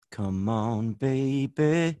Come on,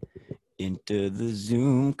 baby, into the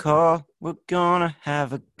Zoom call. We're gonna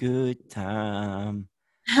have a good time.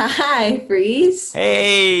 Hi, Freeze.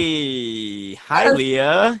 Hey, hi, How's-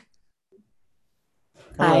 Leah.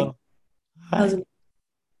 Hi. Hello. How's Hi. it?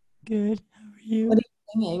 Good. How are What you? are you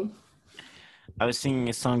singing? I was singing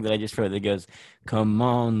a song that I just wrote that goes, "Come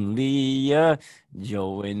on, Leah,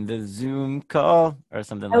 join the Zoom call," or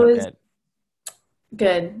something I like was that.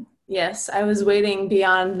 good. Yes, I was waiting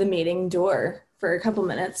beyond the meeting door for a couple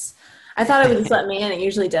minutes. I thought it would just let me in. It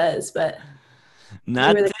usually does, but you were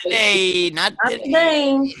Not the gatekeeper. today. Not Not today.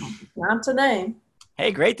 today. Not today.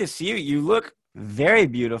 Hey, great to see you. You look very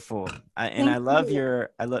beautiful, and I Thank love you.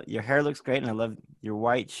 your. I love your hair looks great, and I love your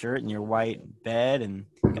white shirt and your white bed, and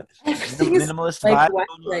you got this Everything is minimalist like vibe wet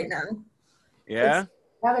going right on. now. It's Yeah.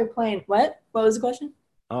 rather plain. What? What was the question?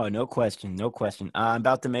 Oh, no question, no question. I'm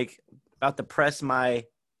about to press my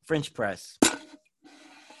French press,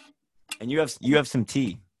 and you have some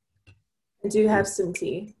tea. I do have some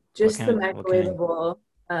tea. What Just the kind? What kind? microwavable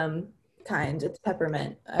um, kind. It's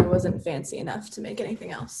peppermint. I wasn't fancy enough to make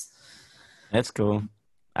anything else. That's cool.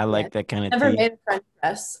 I Yeah. like that kind of Never tea. made a French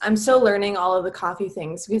press. I'm still learning all of the coffee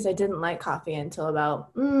things because I didn't like coffee until about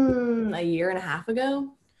a year and a half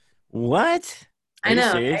ago. What? Are I you know,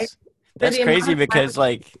 right? serious? For That's the amount crazy of because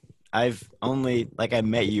time I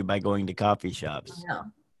met you by going to coffee I shops. know.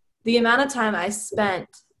 The amount of time I spent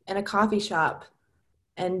in a coffee shop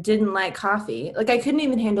and didn't like coffee. Like I couldn't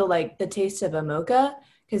even handle like the taste of a mocha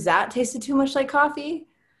because that tasted too much like coffee.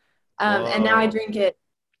 And now I Whoa. drink it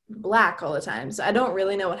black all the time. So I don't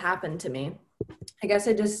really know what happened to me. I guess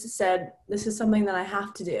I just said, this is something that I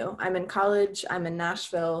have to do. I'm in college, I'm in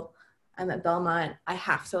Nashville, I'm at Belmont. I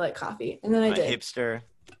have to like coffee. And then I I'm a did. hipster.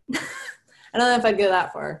 I don't know if I'd go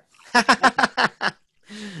that far.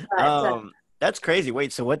 But That's crazy.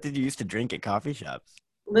 Wait, so what did you used to drink at coffee shops?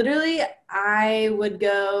 literally, I would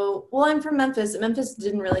go. Well, I'm from Memphis. Memphis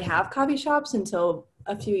didn't really have coffee shops until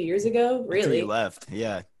a few years ago, Until you really, left.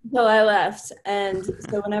 Yeah. until I left. And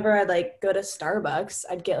so whenever I'd like go to Starbucks,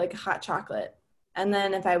 I'd get like a hot chocolate. And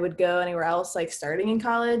then if I would go anywhere else, like starting in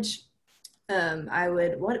college, I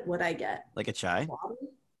would, what would I get? Like a chai? Water?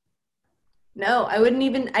 No, I didn't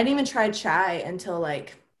even try chai until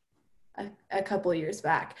like a couple years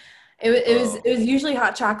back. Oh. It was usually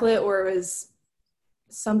hot chocolate or it was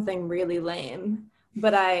something really lame.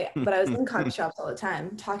 But I was in coffee shops all the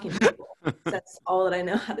time talking to people. That's all that I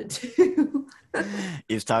know how to do.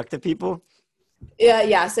 You've talked to people?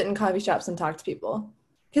 Yeah, sit in coffee shops and talk to people.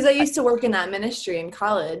 Because I used to work in that ministry in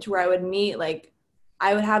college where I would meet like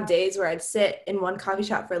I would have days where I'd sit in one coffee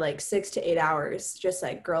shop for like 6 to 8 hours, just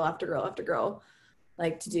like girl after girl after girl,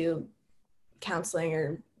 like to do counseling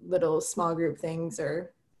or little small group things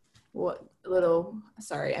or what little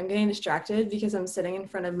sorry, I'm getting distracted because I'm sitting in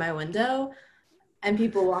front of my window and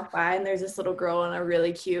people walk by and there's this little girl in a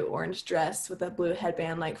really cute orange dress with a blue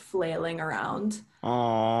headband like flailing around.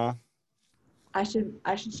 Oh. I should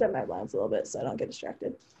shut my blinds a little bit so I don't get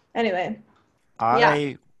distracted. Anyway, yeah.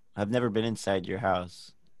 I have never been inside your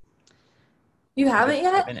house. You haven't I've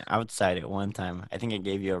yet? been outside it one time. I think I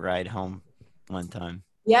gave you a ride home one time.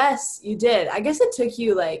 Yes, you did. I guess it took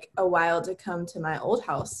you like a while to come to my old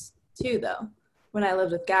house too though. When I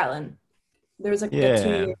lived with Gatlin. There was like a Yeah. 2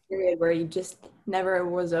 year period where you just never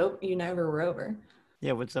was over you never were over.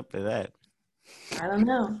 Yeah, what's up with that? I don't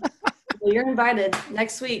know. Well, you're invited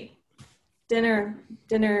next week. Dinner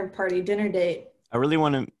party, dinner date. I really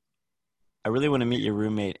want to I really want to meet your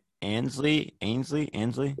roommate Ainsley.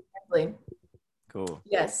 Hopefully. Cool.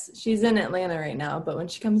 Yes, she's in Atlanta right now, but when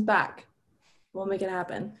she comes back, we'll make it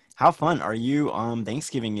happen. How fun are you?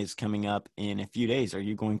 Thanksgiving is coming up in a few days. Are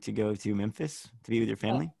you going to go to Memphis to be with your I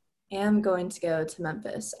family? am going to go to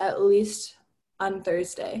Memphis at least on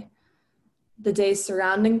Thursday. The days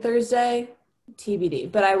surrounding Thursday,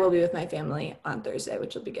 TBD, but I will be with my family on Thursday,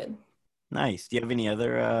 which will be good. Nice. Do you have any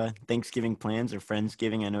other Thanksgiving plans or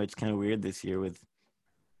Friendsgiving? I know it's kind of weird this year with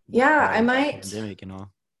Yeah, the pandemic and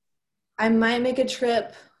all. I might make a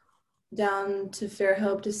trip down to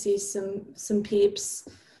Fairhope to see some peeps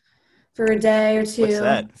for a day or What's two.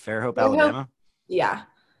 that? Fairhope, Fairhope, Alabama? yeah.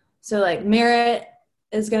 So like Merritt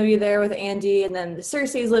is gonna be there with Andy, and then the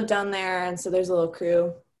Circes live down there, and so there's a little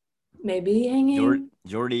crew maybe hanging.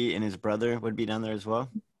 Jordy and his brother would be down there as well.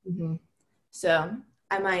 hmm So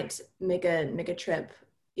I might make a trip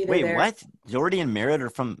either Wait, there. what? Jordy and Merritt are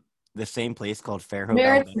from the same place called Fairhope,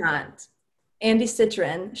 Merritt's Alabama? not. Andy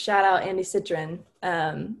Citron, shout out Andy Citron,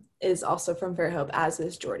 is also from Fairhope, as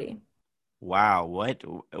is Jordy. Wow,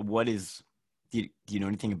 what is do you know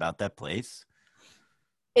anything about that place?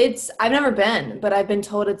 It's I've never been, but I've been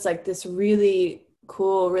told it's like this really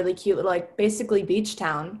cool, really cute little, like basically beach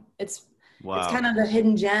town. It's Wow. kind of a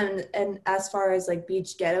hidden gem, and as far as like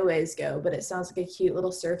beach getaways go, but it sounds like a cute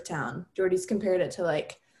little surf town. Jordy's compared it to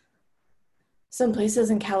like some places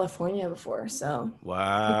in California before, so good job,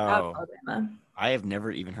 Wow. Alabama. I have never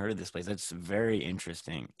even heard of this place. That's very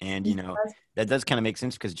interesting. And, that does kind of make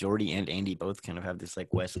sense because Jordy and Andy both kind of have this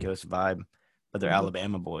like West Coast vibe, but they're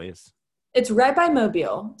Alabama boys. It's right by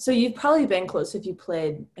Mobile, so you've probably been close if you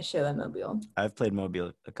played a show in Mobile. I've played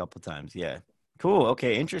Mobile a couple times. Yeah. Cool.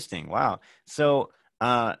 Okay. Interesting. Wow. So,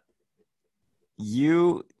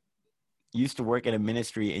 you used to work at a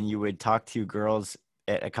ministry and you would talk to girls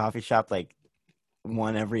at a coffee shop like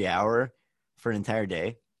one every hour for an entire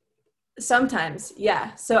day. Sometimes,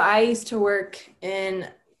 yeah. So I used to work in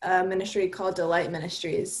a ministry called Delight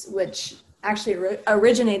Ministries, which actually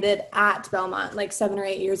originated at Belmont like 7 or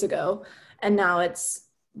 8 years ago. And now it's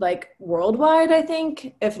like worldwide, I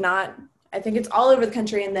think. If not, I think it's all over the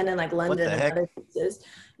country and then in like What London the and heck? other places.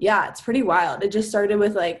 Yeah, it's pretty wild. It just started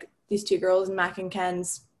with like these two girls, Mac and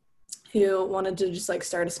Ken's, who wanted to just like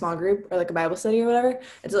start a small group or like a Bible study or whatever.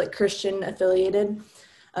 It's like Christian affiliated.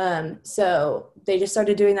 So they just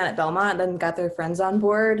started doing that at Belmont, then got their friends on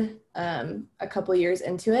board a couple years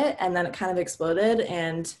into it, and then it kind of exploded.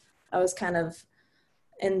 And I was kind of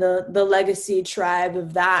in the legacy tribe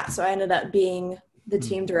of that. So I ended up being the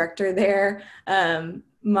team director there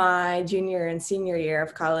my junior and senior year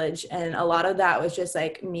of college. And a lot of that was just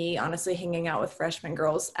like me honestly hanging out with freshman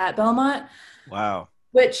girls at Belmont, Wow.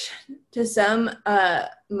 which to some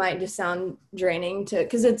might just sound draining to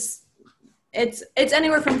because it's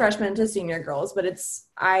anywhere from freshman to senior girls, but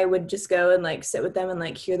I would just go and like sit with them and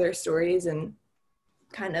like hear their stories and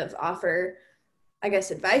kind of offer, I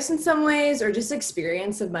guess, advice in some ways or just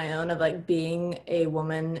experience of my own of like being a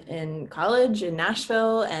woman in college in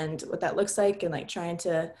Nashville and what that looks like and like trying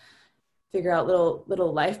to figure out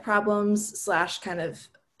little life problems slash kind of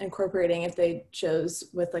incorporating if they chose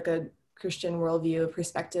with like a Christian worldview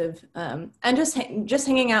perspective and just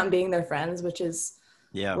hanging out and being their friends, which is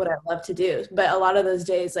Yeah. what I love to do. But a lot of those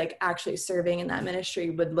days, like actually serving in that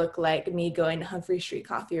ministry would look like me going to Humphrey Street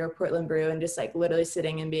Coffee or Portland Brew and just like literally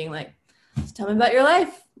sitting and being like, just tell me about your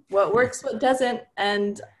life, what works, what doesn't.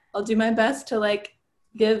 And I'll do my best to like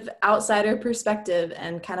give outsider perspective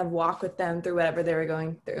and kind of walk with them through whatever they were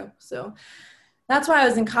going through. So that's why I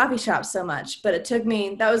was in coffee shops so much. But it took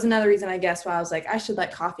me, that was another reason, I guess, why I was like, I should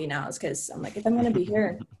like coffee now, is because I'm like, if I'm going to be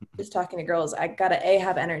here just talking to girls, I got to A,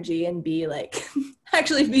 have energy and B, like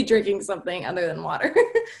actually be drinking something other than water.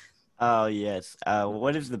 Oh, yes.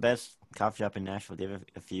 What is the best coffee shop in Nashville? Do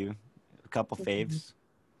you have a couple faves?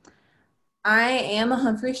 I am a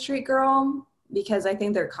Humphrey Street girl because I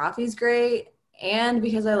think their coffee's great and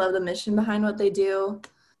because I love the mission behind what they do.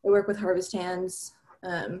 They work with Harvest Hands,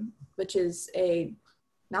 which is a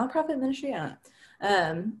nonprofit ministry. I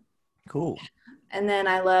don't know. Cool. And then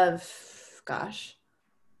I love,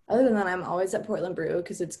 other than that, I'm always at Portland Brew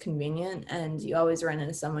because it's convenient and you always run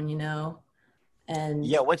into someone you know. And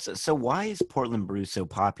Yeah, so why is Portland Brew so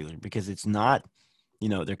popular? Because it's not,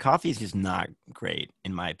 their coffee is just not great,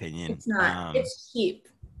 in my opinion. it's not, it's cheap.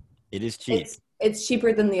 It is cheap. It's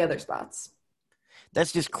cheaper than the other spots.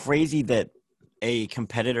 That's just crazy that a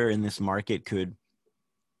competitor in this market could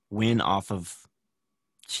win off of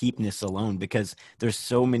cheapness alone, because there's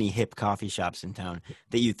so many hip coffee shops in town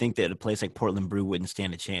that you think that a place like Portland Brew wouldn't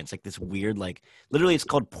stand a chance. Like this weird, like literally it's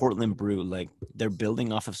called Portland Brew. Like they're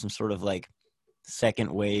building off of some sort of like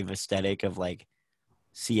second wave aesthetic of like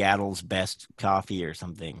Seattle's best coffee or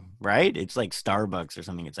something, right? It's like Starbucks or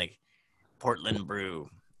something. It's like Portland Brew.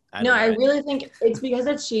 I really think it's because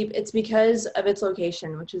it's cheap. It's because of its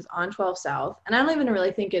location, which is on 12 South. And I don't even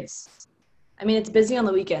really think it's busy on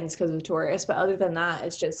the weekends because of tourists, but other than that,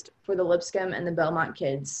 it's just for the Lipscomb and the Belmont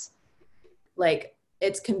kids. Like,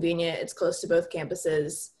 it's convenient. It's close to both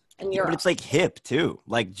campuses. And but it's like hip too.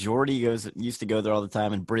 Like Jordy used to go there all the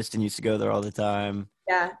time, and Briston used to go there all the time.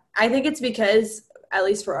 Yeah, I think it's because, at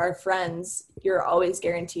least for our friends, you're always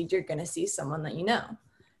guaranteed you're going to see someone that you know.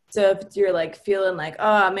 So if you're like feeling like,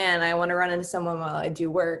 oh man, I want to run into someone while I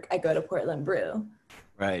do work, I go to Portland Brew.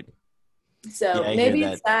 Right. So Yeah, maybe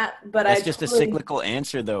it's that, but that's just a cyclical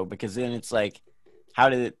answer though, because then it's like, how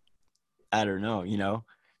did it? I don't know.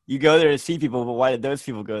 You go there to see people, but why did those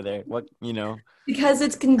people go there? What? Because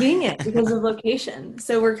it's convenient because of location.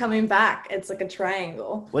 So we're coming back. It's like a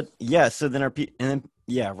triangle. What? Yeah. So then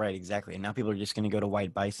Yeah, right, exactly. And now people are just going to go to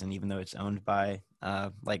White Bison, even though it's owned by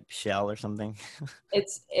like Shell or something.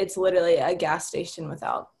 It's literally a gas station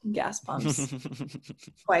without gas pumps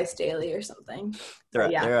twice daily or something.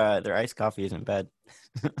 But yeah, their iced coffee isn't bad.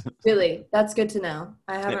 really, that's good to know.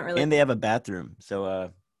 I haven't really. And they have a bathroom.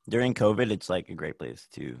 So during COVID, it's like a great place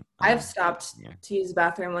to I've stopped yeah. to use the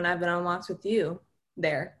bathroom when I've been on walks with you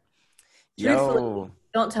there. Truthfully, Yo,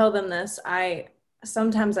 don't tell them this.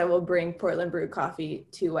 Sometimes I will bring Portland brewed coffee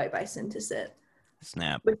to White Bison to sit,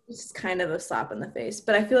 snap. which is kind of a slap in the face.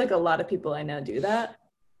 But I feel like a lot of people I know do that.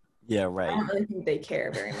 Yeah, I right. don't really think they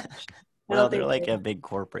care very much. I Well, don't they're think like they a big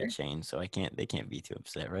corporate care. chain, so they can't be too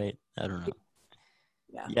upset, right? I don't know.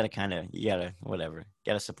 Yeah, You gotta whatever.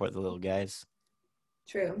 Gotta support the little guys.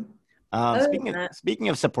 true. Other than that, Speaking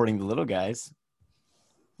of supporting the little guys,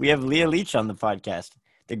 we have Leah Leach on the podcast,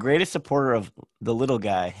 the greatest supporter of the little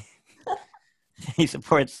guy. He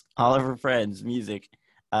supports all of her friends' music.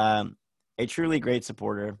 A truly great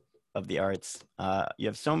supporter of the arts. You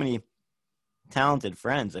have so many talented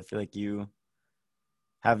friends. I feel like you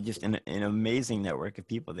have just an amazing network of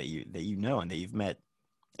people that you know and that you've met.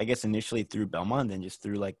 I guess initially through Belmont, then just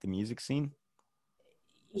through like the music scene.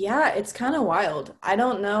 yeah, it's kind of wild. I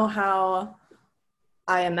don't know how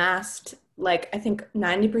I amassed like I think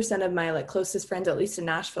 90% of my like closest friends, at least in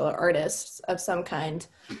Nashville, are artists of some kind.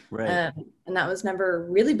 Right. And that was never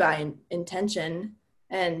really by intention.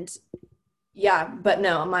 And yeah, but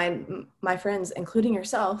no, my friends, including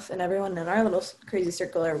yourself and everyone in our little crazy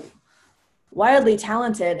circle, are wildly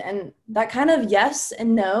talented. And that kind of yes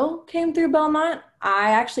and no came through Belmont.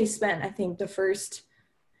 I actually spent, I think, the first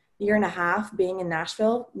year and a half being in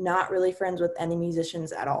Nashville, not really friends with any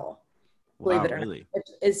musicians at all, believe Wow, it or not. really? Which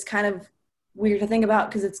is kind of weird to think about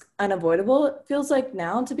because it's unavoidable. It feels like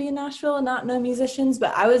now to be in Nashville and not know musicians,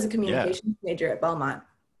 but I was a Yeah. communications major at Belmont.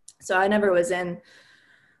 So I never was in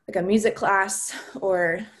like a music class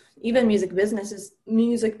or even music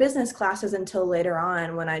business classes until later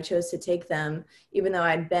on when I chose to take them, even though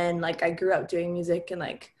I'd been like, I grew up doing music and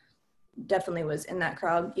like definitely was in that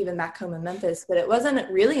crowd even back home in Memphis. But it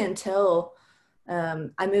wasn't really until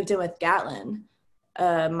I moved in with Gatlin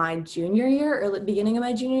my junior year or beginning of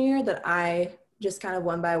my junior year that I just kind of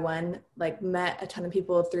one by one like met a ton of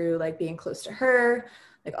people through like being close to her,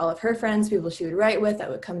 like all of her friends, people she would write with that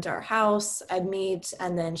would come to our house, I'd meet,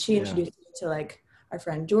 and then she Yeah. introduced me to like our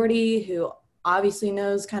friend Jordy, who obviously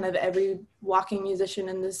knows kind of every walking musician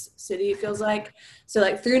in this city, it feels like. So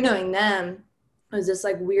like through knowing them, it was this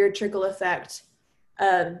like weird trickle effect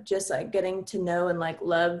of just like getting to know and like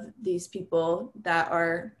love these people that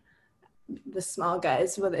are the small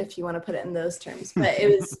guys, if you want to put it in those terms. But it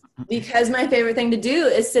was because my favorite thing to do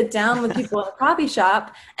is sit down with people in a coffee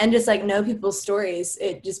shop and just like know people's stories.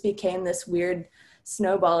 It just became this weird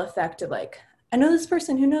snowball effect of like, I know this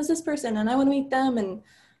person who knows this person and I want to meet them, and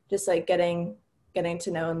just like getting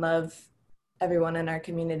to know and love everyone in our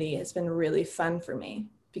community has been really fun for me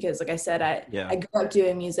because like I said, Yeah. I grew up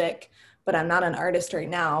doing music, but I'm not an artist right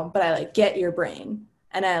now, but I like get your brain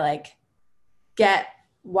and I like get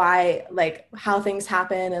why like how things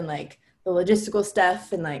happen and like the logistical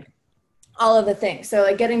stuff and like all of the things. So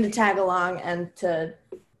like getting to tag along and to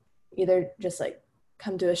either just like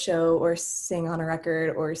come to a show or sing on a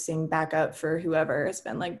record or sing backup for whoever has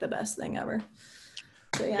been like the best thing ever.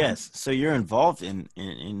 So yeah. Yes. So you're involved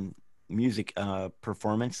in music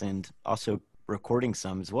performance and also recording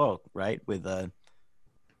some as well, right? With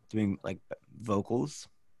doing like vocals.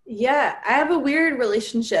 Yeah, I have a weird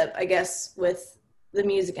relationship, I guess, with the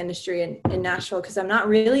music industry in Nashville because I'm not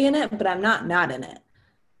really in it, but I'm not in it.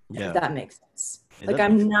 If Yeah. that makes sense. It Like does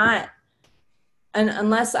make I'm sense. not, and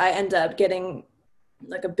unless I end up getting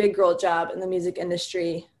like a big girl job in the music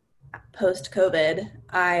industry post COVID,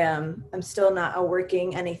 I'm still not a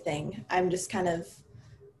working anything. I'm just kind of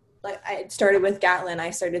like I started with Gatlin.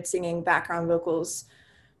 I started singing background vocals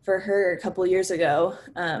for her a couple of years ago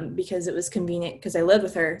because it was convenient because I lived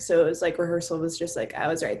with her. So it was like rehearsal was just like I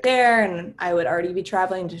was right there and I would already be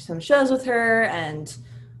traveling to some shows with her. And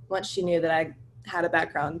once she knew that I had a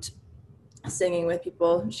background singing with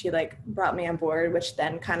people, she like brought me on board, which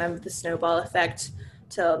then kind of the snowball effect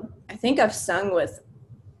till I think I've sung with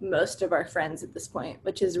most of our friends at this point,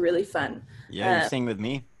 which is really fun. Yeah, you sing with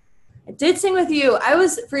me. I did sing with you. I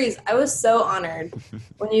was so honored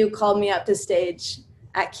when you called me up to stage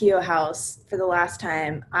at Keo House for the last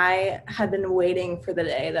time. I had been waiting for the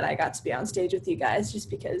day that I got to be on stage with you guys just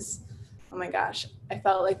because, oh my gosh, I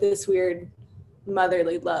felt like this weird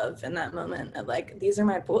motherly love in that moment of like, these are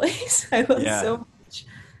my boys. I love Yeah. so much.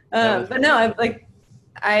 That was But no,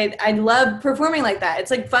 I love performing like that.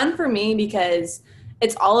 It's like fun for me because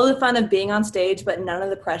it's all of the fun of being on stage, but none of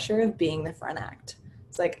the pressure of being the front act.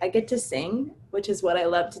 It's like I get to sing, which is what I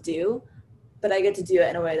love to do, but I get to do it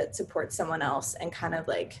in a way that supports someone else and kind of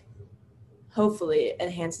like hopefully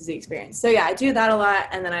enhances the experience. So yeah, I do that a lot.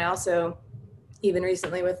 And then I also, even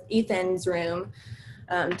recently with Ethan's room,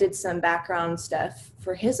 did some background stuff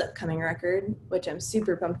for his upcoming record, which I'm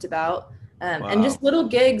super pumped about. Wow. And just little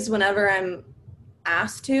gigs whenever I'm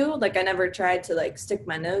asked to. Like I never tried to like stick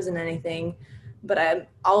my nose in anything, but I'm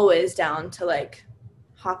always down to like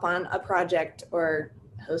hop on a project or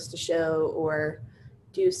host a show or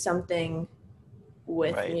do something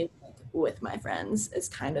with music with my friends. Is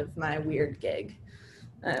kind of my weird gig.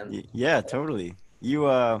 Yeah, totally.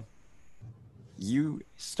 You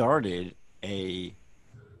started a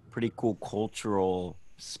pretty cool cultural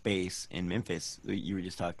space in Memphis. You were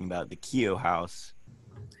just talking about the Keo House.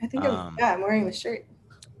 I think I'm wearing the shirt.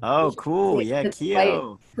 Oh, cool. Yeah, the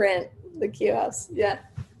Keo. White print, the Keo House. Yeah.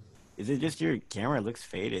 Is it just your camera? It looks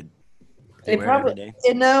faded. They probably,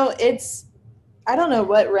 it's, I don't know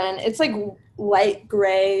what Ren, it's like light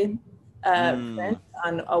gray print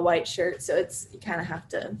on a white shirt. So you kind of have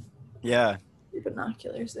to do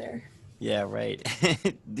binoculars there. Yeah, right.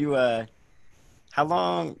 How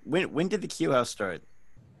long, when did the Keo House start?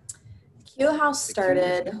 Keo House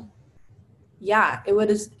started, it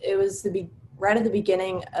was right at the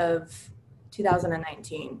beginning of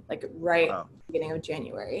 2019, like right at the beginning of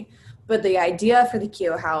January. But the idea for the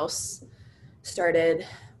Keo House started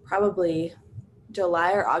probably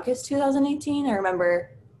July or August 2018. I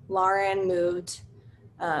remember Lauren moved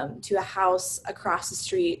to a house across the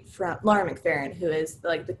street from Lauren McFerrin, who is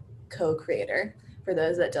like the co-creator, for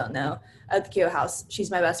those that don't know, at the Keo House.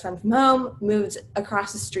 She's my best friend from home, moved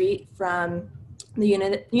across the street from the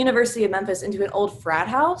University of Memphis into an old frat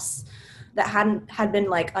house that had been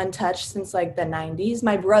like untouched since like the 90s.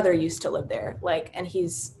 My brother used to live there, like, and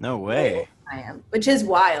he's no way. I am, which is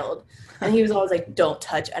wild. And he was always like, don't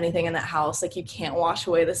touch anything in that house. Like you can't wash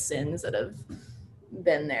away the sins that have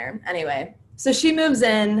been there. Anyway, so she moves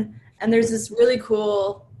in and there's this really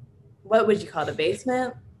cool, what would you call it, a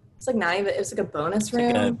basement? It's like not even, it was like a bonus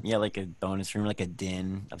room. Like a bonus room, like a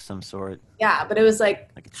den of some sort. Yeah, but it was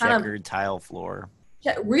like a checkered tile floor.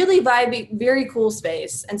 Yeah, really vibey, very cool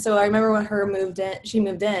space. And so I remember when she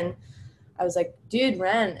moved in, I was like, dude,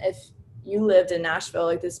 Ren, if you lived in Nashville,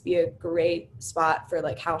 like this would be a great spot for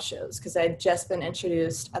like house shows. Cause I had just been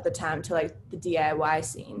introduced at the time to like the DIY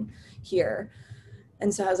scene here.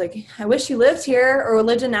 And so I was like, I wish you lived here or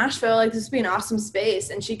lived in Nashville. Like this would be an awesome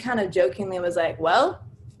space. And she kind of jokingly was like, well,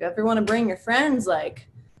 if you ever want to bring your friends, like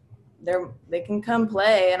they can come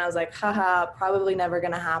play. And I was like, haha, probably never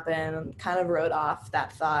going to happen. Kind of wrote off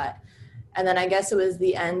that thought. And then I guess it was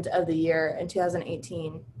the end of the year in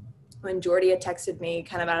 2018 when Jordy had texted me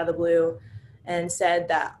kind of out of the blue and said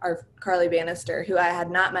that our Carly Bannister, who I had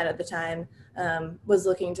not met at the time, was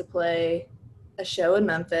looking to play a show in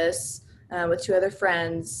Memphis with two other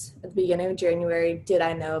friends at the beginning of January. Did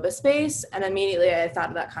I know of a space? And immediately I thought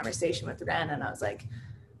of that conversation with Ren and I was like,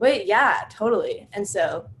 wait, yeah, totally. And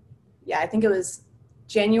so, yeah, I think it was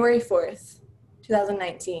January 4th,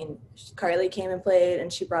 2019. Carly came and played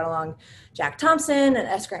and she brought along Jack Thompson and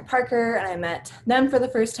S. Grant Parker and I met them for the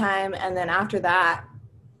first time. And then after that,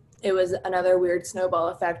 it was another weird snowball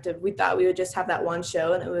effect of we thought we would just have that one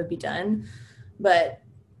show and it would be done. But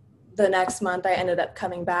the next month I ended up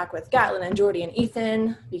coming back with Gatlin and Jordy and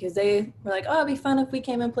Ethan because they were like, oh, it'd be fun if we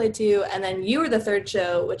came and played too. And then you were the third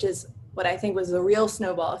show, which is what I think was the real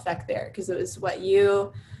snowball effect there because it was what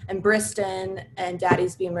you and Briston and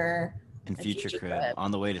Daddy's Beamer and Future Crib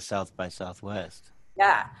on the way to South by Southwest.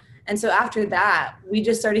 Yeah. And so after that, we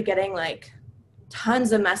just started getting like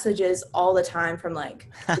tons of messages all the time from like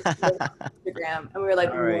Instagram and we were like,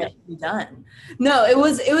 what have we done? No, it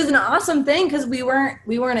was an awesome thing because we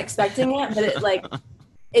weren't expecting it, but it like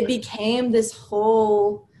it became this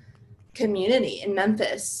whole community in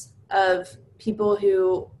Memphis of people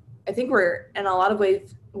who I think were in a lot of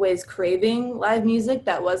ways craving live music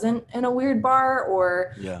that wasn't in a weird bar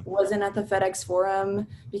or wasn't at the FedEx Forum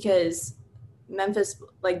because Memphis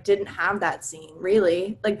like didn't have that scene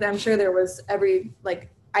really. Like I'm sure there was every like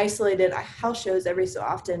isolated house shows every so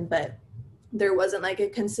often, but there wasn't like a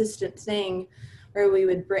consistent thing where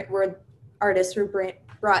where artists were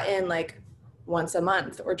brought in like once a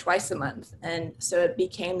month or twice a month. And so it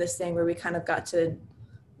became this thing where we kind of got to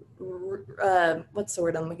what's the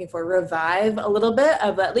word I'm looking for? Revive a little bit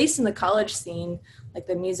of, at least in the college scene, like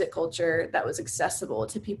the music culture that was accessible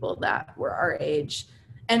to people that were our age.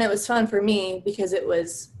 And it was fun for me because it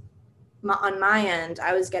was on my end,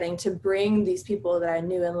 I was getting to bring these people that I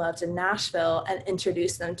knew and loved in Nashville and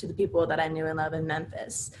introduce them to the people that I knew and loved in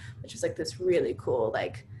Memphis, which was like this really cool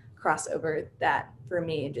like crossover that for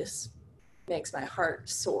me just makes my heart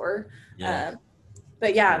soar. Yeah.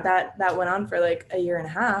 But yeah, that went on for like a year and a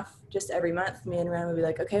half. Just every month, me and Ren would be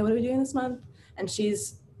like, okay, what are we doing this month? And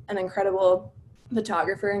she's an incredible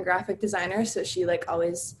photographer and graphic designer, so she like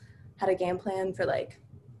always had a game plan for like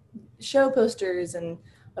show posters and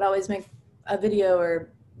would always make a video or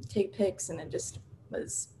take pics, and it just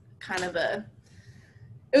was kind of it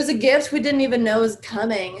was a gift we didn't even know was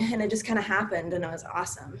coming, and it just kind of happened, and it was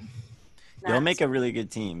awesome. Y'all make a really good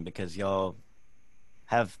team because y'all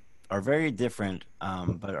are very different,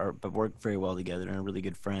 but work very well together and are really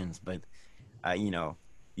good friends. But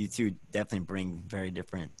you two definitely bring very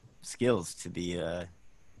different skills to the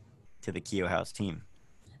Keo House team.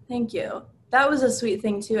 Thank you. That was a sweet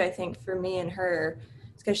thing too, I think, for me and her,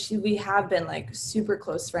 because we have been like super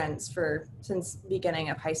close friends since beginning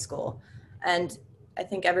of high school. And I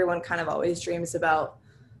think everyone kind of always dreams about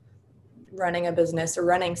running a business or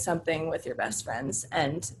running something with your best friends.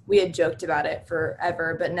 And we had joked about it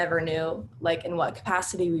forever, but never knew like in what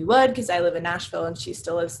capacity we would, because I live in Nashville and she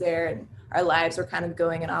still lives there, and our lives were kind of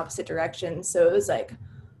going in opposite directions. So it was like,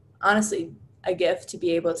 honestly, a gift to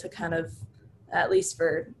be able to kind of, at least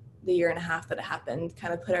for the year and a half that it happened,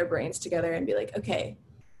 kind of put our brains together and be like, okay,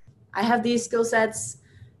 I have these skill sets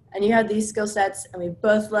and you have these skill sets, and we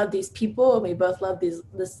both love these people, and we both love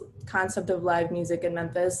this concept of live music in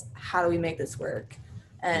Memphis. How do we make this work?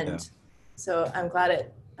 And so I'm glad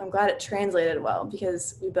it translated well,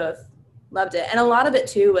 because we both loved it. And a lot of it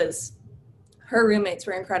too was her roommates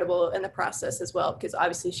were incredible in the process as well, because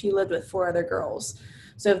obviously she lived with 4 other girls.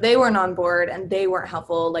 So if they weren't on board and they weren't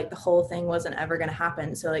helpful, like the whole thing wasn't ever going to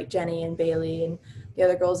happen. So like Jenny and Bailey and the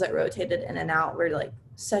other girls that rotated in and out were like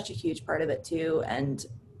such a huge part of it too. And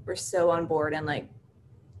were so on board and like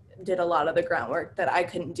did a lot of the groundwork that I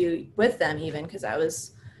couldn't do with them, even because I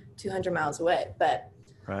was 200 miles away. But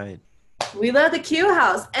right, we love the Keo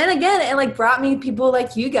House. And again, it like brought me people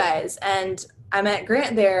like you guys, and I met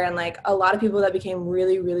Grant there, and like a lot of people that became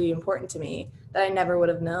really, really important to me that I never would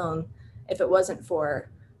have known if it wasn't for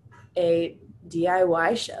a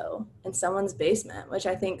DIY show in someone's basement, which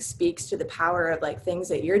I think speaks to the power of like things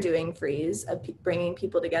that you're doing, Freeze, of bringing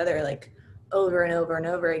people together like over and over and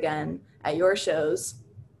over again at your shows,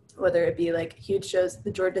 whether it be like huge shows at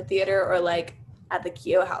the Georgia Theater or like at the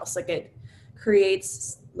Keo House. Like it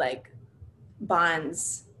creates like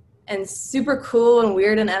bonds in super cool and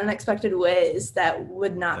weird and unexpected ways that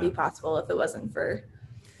would not be possible if it wasn't for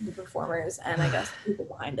the performers and I guess the people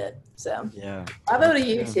behind it. So yeah, bravo to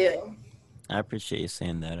you too. I appreciate you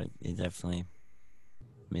saying that. I definitely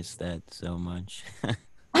miss that so much.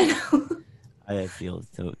 I know. I feel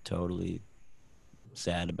totally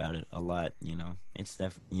sad about it a lot. It's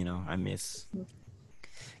I miss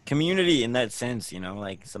community in that sense.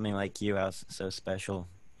 Like something like Keo House is so special,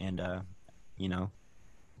 and I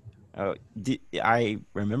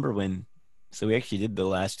remember when. So we actually did the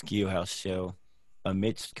last Keo House show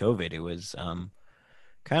amidst COVID. It was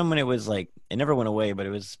kind of when it was like, it never went away, but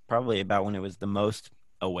it was probably about when it was the most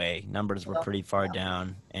away. Numbers were pretty far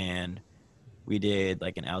down, and we did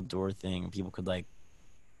like an outdoor thing. People could like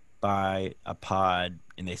buy a pod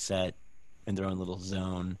and they sat in their own little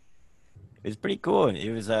zone. It was pretty cool.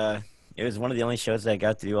 It was one of the only shows that I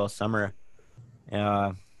got to do all summer.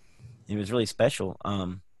 It was really special.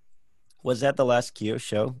 Was that the last Keo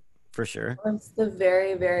show for sure? It's the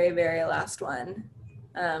very, very, very last one.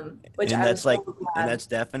 Which and I that's was like, so glad. and that's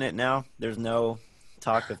definite now. There's no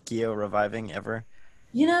talk of Keo reviving ever.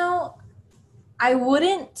 I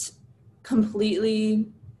wouldn't completely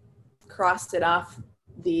cross it off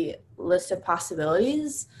the list of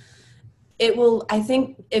possibilities. It will, I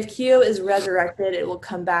think if Keo is resurrected, it will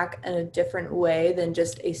come back in a different way than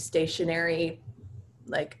just a stationary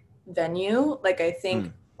like venue. Like I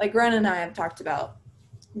think like Ren and I have talked about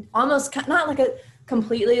almost not like a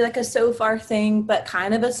completely like a so far thing, but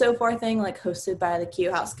kind of a so far thing, like hosted by the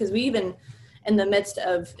Keo House. Because we even in the midst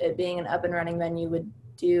of it being an up and running venue would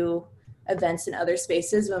do events in other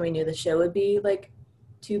spaces when we knew the show would be like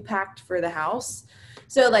too packed for the house.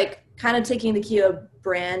 So like kind of taking the Keo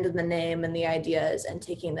brand and the name and the ideas and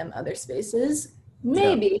taking them other spaces,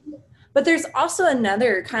 maybe. Yeah. But there's also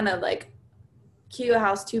another kind of like Keo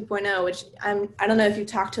House 2.0, which I don't know if you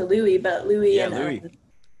talked to Louis, but Louis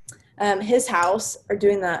his house are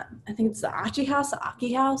doing I think it's the Aki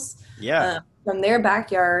House. Yeah. From their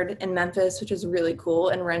backyard in Memphis, which is really cool.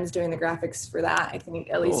 And Ren's doing the graphics for that, I think,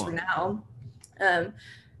 at least for now.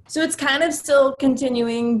 So it's kind of still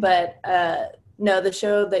continuing, but no, the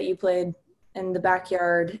show that you played in the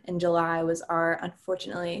backyard in July was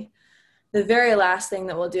unfortunately, the very last thing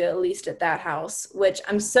that we'll do, at least at that house, which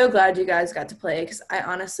I'm so glad you guys got to play, because I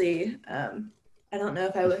honestly, I don't know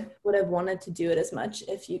if I would have wanted to do it as much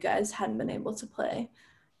if you guys hadn't been able to play,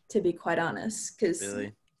 to be quite honest, because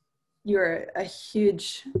Really? you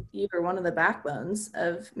were one of the backbones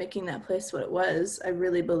of making that place what it was. I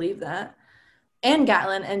really believe that. And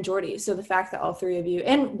Gatlin and Jordy. So the fact that all three of you,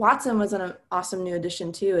 and Watson was an awesome new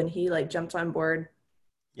addition too, and he like jumped on board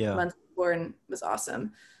months before and was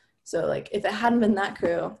awesome. So like if it hadn't been that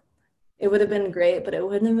crew, it would have been great, but it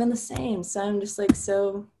wouldn't have been the same. So I'm just like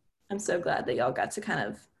I'm so glad that y'all got to kind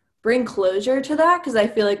of bring closure to that, because I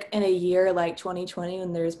feel like in a year like 2020,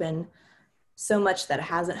 when there's been so much that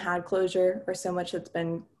hasn't had closure or so much that's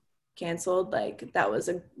been canceled, like that was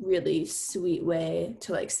a really sweet way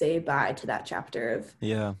to like say bye to that chapter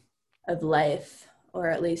of life, or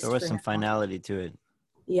at least there was some finality to it.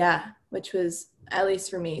 Yeah, which was, at least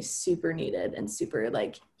for me, super needed and super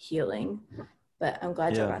like healing. But I'm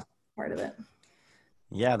glad you got part of it.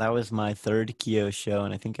 Yeah, that was my third Kyo show,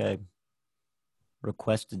 and I think I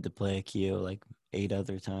requested to play a Kyo like 8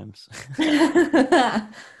 other times. Yeah,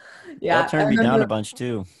 y'all turned me down a bunch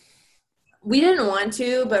too. We didn't want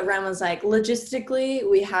to, but Ren was like, logistically,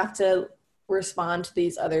 we have to respond to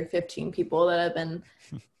these other 15 people that have been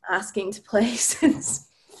asking to play since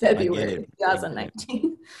February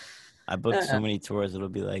 2019. I booked so many tours. It'll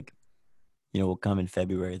be like, we'll come in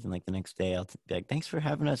February. Then like the next day, I'll be like, thanks for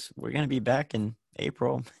having us. We're going to be back in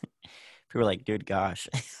April. People are like, dude, gosh.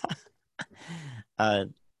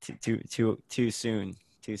 Too soon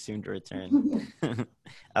to return.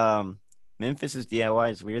 Memphis's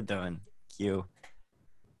DIY is weird though, and Q,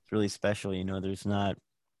 it's really special. There's not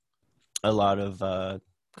a lot of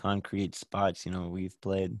concrete spots. We've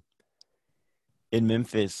played in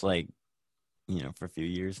Memphis like for a few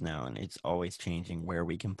years now, and it's always changing where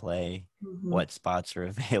we can play, what spots are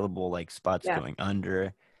available, like spots going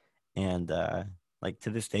under, and like to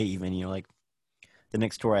this day, even like the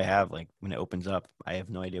next tour I have, like when it opens up, I have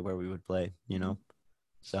no idea where we would play.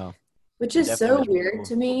 So. Which is so weird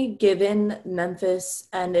to me, given Memphis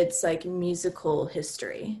and its like musical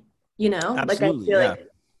history. Absolutely, like I feel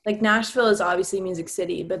like Nashville is obviously Music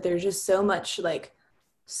City, but there's just so much like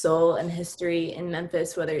soul and history in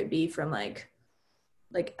Memphis, whether it be from like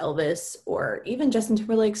Elvis or even Justin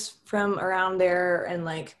Timberlake's from around there, and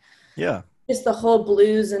like just the whole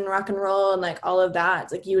blues and rock and roll and like all of that.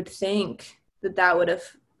 It's like you would think that would have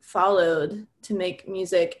followed to make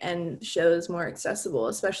music and shows more accessible,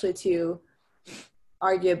 especially to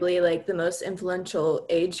arguably like the most influential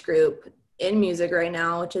age group in music right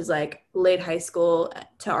now, which is like late high school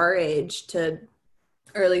to our age to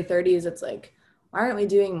early 30s. It's like, why aren't we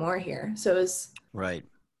doing more here? So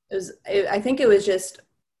I think it was just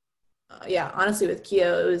honestly with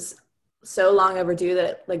Kyo, it was so long overdue that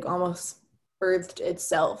it like almost birthed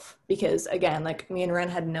itself, because again, like me and Ren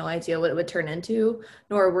had no idea what it would turn into,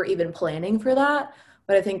 nor were even planning for that.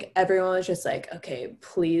 But I think everyone was just like, okay,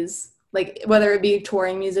 please, like whether it be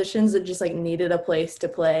touring musicians that just like needed a place to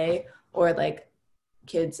play, or like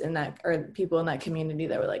kids in that, or people in that community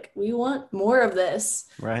that were like, we want more of this.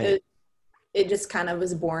 Right. It just kind of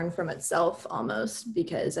was born from itself almost,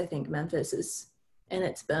 because I think Memphis is in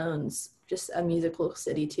its bones just a musical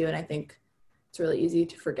city too, and I think it's really easy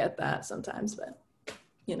to forget that sometimes, but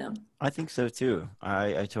I think so too.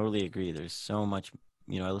 I totally agree. There's so much,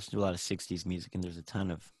 I listen to a lot of 60s music, and there's a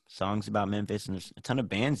ton of songs about Memphis, and there's a ton of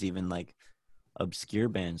bands, even like obscure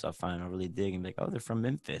bands I'll really dig and be like, oh, they're from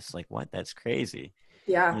Memphis. Like, what? That's crazy.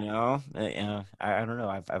 Yeah. I don't know.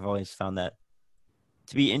 I've always found that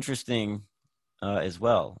to be interesting as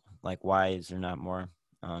well. Like, why is there not more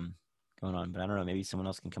going on? But I don't know. Maybe someone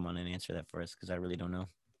else can come on and answer that for us, because I really don't know.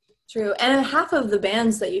 True. And half of the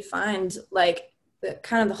bands that you find, like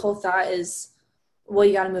kind of the whole thought is, well,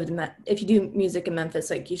 you got to move to if you do music in Memphis,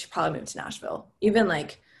 like you should probably move to Nashville. Even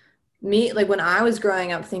like me, like when I was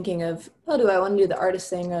growing up thinking of, oh, do I want to do the artist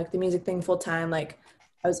thing, like the music thing full time? Like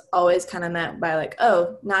I was always kind of met by like,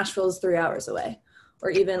 oh, Nashville's 3 hours away. Or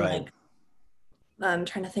even like, I'm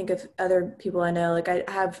trying to think of other people I know. Like I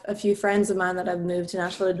have a few friends of mine that have moved to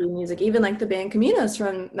Nashville to do music, even like the band Caminos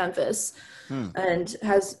from Memphis, and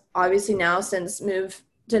has obviously now since moved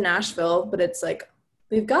to Nashville. But it's like,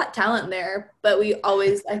 we've got talent there, but we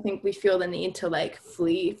always, I think we feel the need to like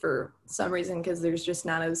flee for some reason, because there's just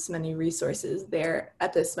not as many resources there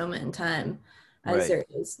at this moment in time as there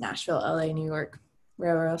is Nashville, LA, New York,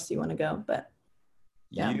 wherever else you want to go. But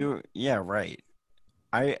right.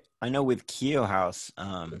 I know with Kyo House,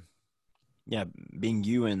 being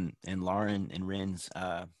you and Lauren and Ren's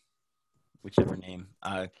whichever name,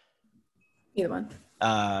 Either one.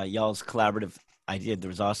 y'all's collaborative idea. There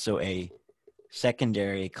was also a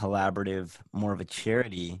secondary collaborative, more of a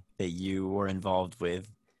charity that you were involved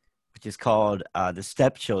with, which is called the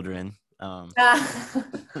Stepchildren.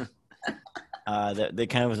 That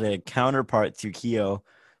kind of was a counterpart to Keo,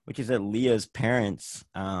 which is that Leah's parents,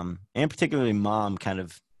 and particularly mom, kind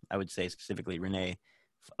of, I would say specifically Renee,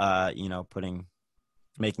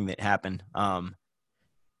 making it happen,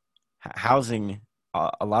 housing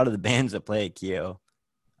a lot of the bands that play at Keo.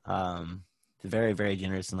 Very, very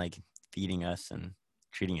generous and like feeding us and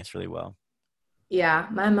treating us really well. Yeah,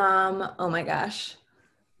 my mom, oh my gosh.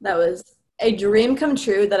 That was a dream come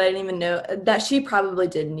true that I didn't even know that she probably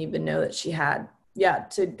didn't even know that she had. Yeah,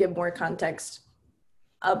 to give more context.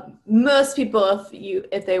 Most people,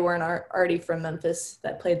 if they weren't already from Memphis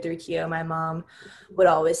that played through Keo, my mom would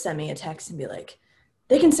always send me a text and be like,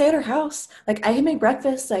 they can stay at our house. Like, I can make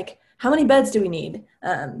breakfast. Like, how many beds do we need?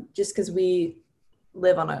 Just because we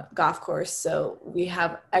live on a golf course, so we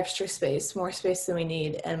have extra space, more space than we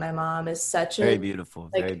need. And my mom is such very beautiful,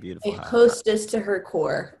 very like beautiful a hostess to her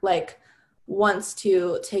core. Like, wants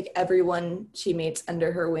to take everyone she meets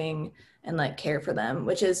under her wing and like care for them,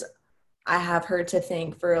 which is, I have her to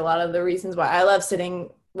thank for a lot of the reasons why I love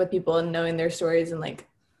sitting with people and knowing their stories, and like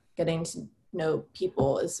getting to know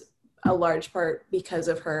people is a large part because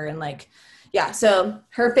of her. And like, yeah, so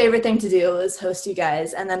her favorite thing to do is host you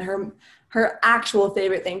guys. And then her actual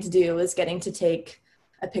favorite thing to do was getting to take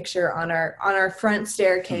a picture on our front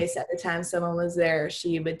staircase. At the time someone was there,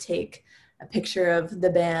 she would take a picture of the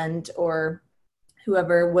band or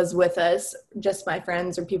whoever was with us, just my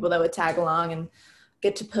friends or people that would tag along, and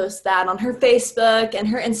get to post that on her Facebook and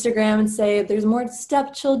her Instagram and say there's more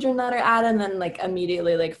stepchildren that are added, and then like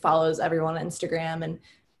immediately like follows everyone on Instagram, and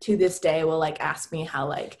to this day will like ask me how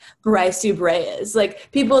like Bryce Dubrey is.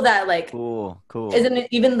 Like, people that like cool isn't it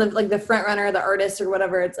even the front runner, the artist or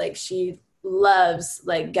whatever, it's like she loves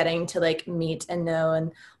like getting to like meet and know,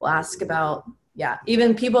 and will ask about, yeah,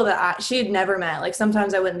 even people that she had never met. Like,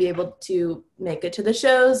 sometimes I wouldn't be able to make it to the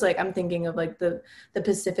shows. Like, I'm thinking of like the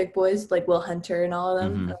Pacific Boys, like Will Hunter and all of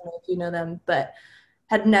them. Mm-hmm. I don't know if you know them, but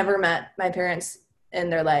had never met my parents in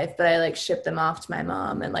their life. But I like shipped them off to my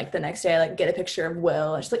mom, and like the next day I like get a picture of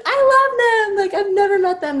Will, and she's like, I love them. Like, I've never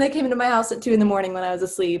met them. They came into my house at 2 a.m. when I was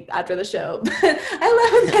asleep after the show. But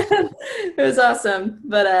I love them. It was awesome.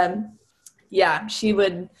 But yeah, she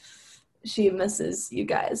misses you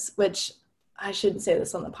guys, which I shouldn't say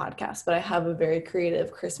this on the podcast, but I have a very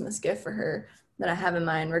creative Christmas gift for her that I have in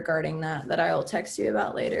mind regarding that I will text you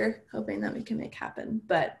about later, hoping that we can make happen.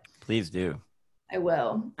 But please do. I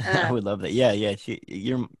will. I would love that. Yeah.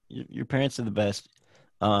 Your parents are the best.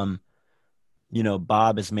 Bob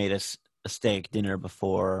has made us a steak dinner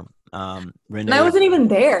before. Renee, and I wasn't even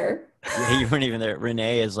there. Yeah, you weren't even there.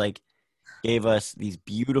 Renee is like gave us these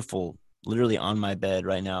beautiful, literally on my bed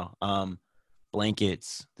right now,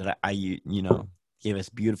 blankets that I gave us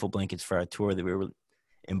beautiful blankets for our tour that we were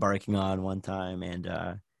embarking on one time, and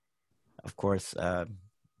of course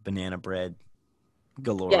banana bread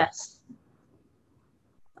galore. Yes,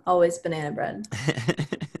 always banana bread.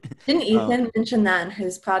 Didn't Ethan mention that in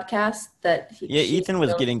his podcast that Ethan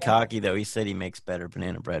was getting cocky though. He said he makes better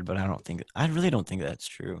banana bread, but I really don't think that's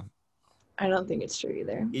true. I don't think it's true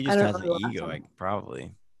either. He just has an ego,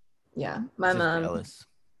 probably. Yeah, my mom jealous.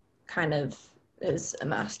 Kind of is a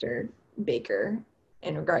master baker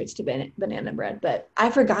in regards to banana bread, but I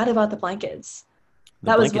forgot about the blankets.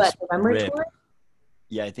 That was what, November tour?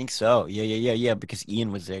 Yeah, I think so. Yeah. Because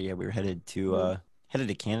Ian was there. Yeah, we were headed to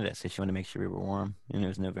Canada, so she wanted to make sure we were warm, and it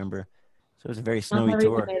was November, so it was a very snowy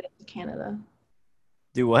tour. Even made it to Canada.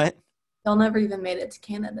 Do what? Y'all never even made it to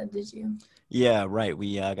Canada, did you? Yeah, right.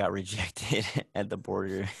 We got rejected at the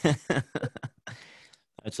border.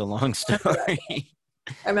 That's a long story.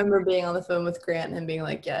 I remember being on the phone with Grant and being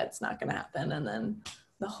like, yeah, it's not going to happen. And then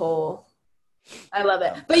I love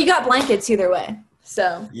it. But you got blankets either way.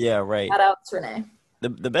 So yeah, right. Shout out to Renee.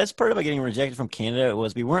 The best part about getting rejected from Canada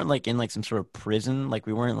was we weren't like in like some sort of prison. Like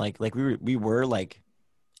we weren't like we were like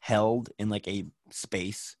held in like a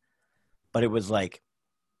space, but it was like,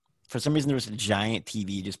 for some reason there was a giant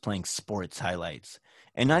TV just playing sports highlights,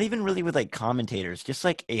 and not even really with like commentators, just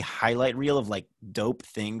like a highlight reel of like dope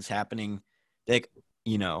things happening, like,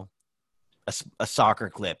 a soccer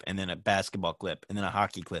clip, and then a basketball clip, and then a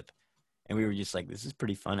hockey clip. And we were just like, this is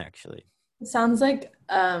pretty fun, actually. It sounds like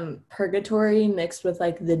purgatory mixed with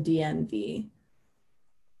like the DMV.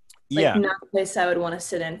 Like, not a place I would want to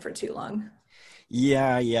sit in for too long.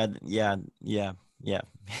 Yeah.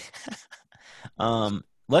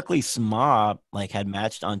 Luckily, Sma like had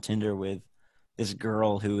matched on Tinder with this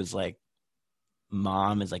girl who was like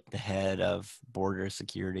mom is like the head of border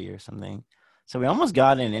security or something. So we almost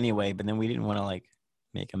got in anyway, but then we didn't want to like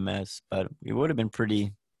make a mess. But it would have been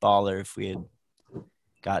pretty baller if we had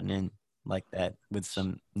gotten in like that with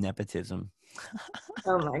some nepotism.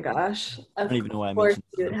 Oh my gosh. I Of don't even know why I course mentioned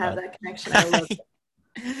you that would on have the that connection. I love it.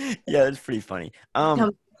 pod. Yeah, that's pretty funny.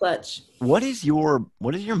 Come clutch. What is your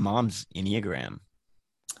mom's Enneagram?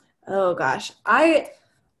 Oh gosh.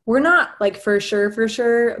 We're not like for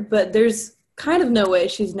sure, but there's kind of no way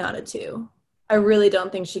she's not a two. I really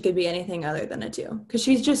don't think she could be anything other than a two because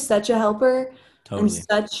she's just such a helper and Totally.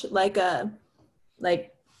 such like a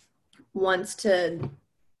like wants to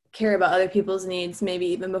care about other people's needs, maybe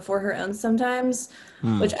even before her own sometimes,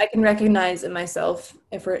 Hmm. which I can recognize in myself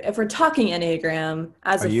if we're talking Enneagram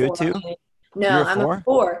as Are a you a four. two? You're No, a I'm a four?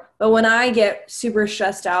 four. But when I get super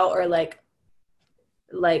stressed out or like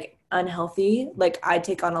unhealthy, like I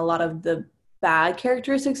take on a lot of the bad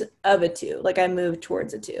characteristics of a two. Like I move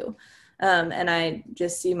towards a two. And I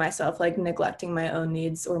just see myself like neglecting my own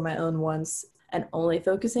needs or my own wants and only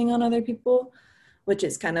focusing on other people, which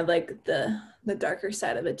is kind of like the darker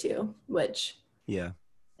side of it too, which Yeah.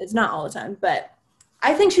 it's not all the time. But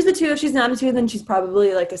I think she's a two. If she's not a two, then she's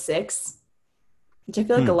probably like a six, which I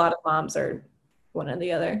feel like a Hmm. lot of moms are one or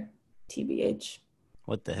the other. TBH.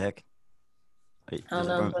 What the heck? Wait, I don't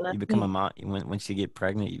know, but you not become a me. mom once you get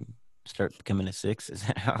pregnant, you start becoming a six. Is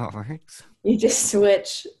that how it works? You just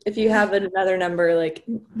switch. If you have another number, like,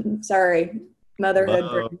 sorry, motherhood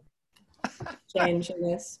Whoa. brain change, I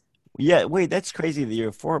guess. Yeah, wait, that's crazy that you're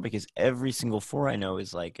a four because every single four I know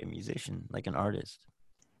is like a musician, like an artist.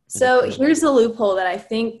 Is that So correct? here's the loophole that I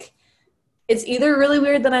think it's either really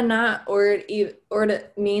weird that I'm not, or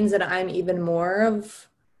it means that I'm even more of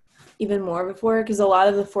a four, because a lot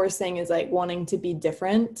of the force thing is like wanting to be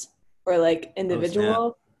different or like Oh, snap.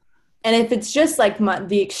 individual. And if it's just like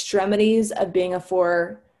the extremities of being a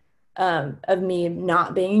four, of me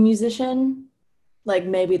not being a musician, like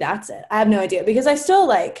maybe that's it. I have no idea because I still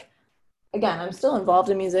like, again, I'm still involved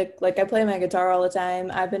in music. Like I play my guitar all the time.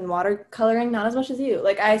 I've been watercoloring, not as much as you.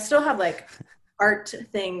 Like I still have like art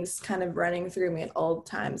things kind of running through me at all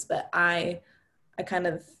times, but I kind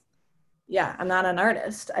of, yeah, I'm not an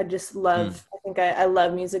artist. I just Hmm. love, I think I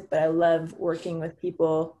love music, but I love working with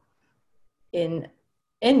people in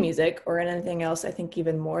in music or in anything else. I think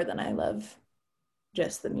even more than I love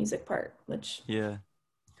just the music part, which Yeah.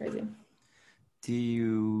 is crazy. Do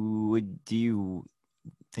you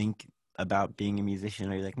think about being a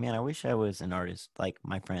musician? Or you're like, man, I wish I was an artist, like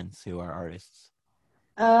my friends who are artists.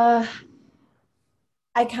 Uh,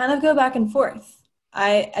 I kind of go back and forth.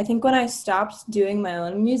 I think when I stopped doing my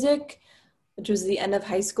own music, which was the end of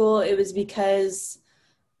high school, it was because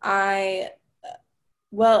I,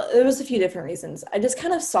 well, there was a few different reasons. I just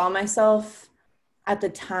kind of saw myself at the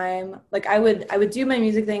time, like I would do my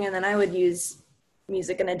music thing and then I would use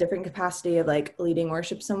music in a different capacity of like leading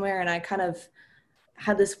worship somewhere, and I kind of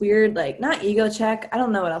had this weird like not ego check. I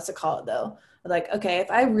don't know what else to call it though. Like, okay,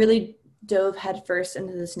 if I really dove headfirst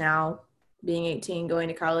into this now, being 18, going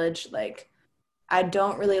to college, like I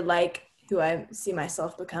don't really like who I see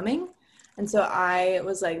myself becoming. And so I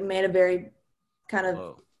was like, made a very kind of,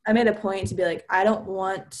 Whoa. I made a point to be like, I don't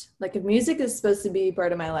want, like, if music is supposed to be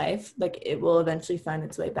part of my life, like, it will eventually find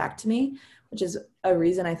its way back to me, which is a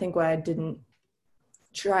reason I think why I didn't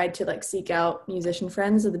try to like seek out musician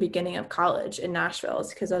friends at the beginning of college in Nashville, is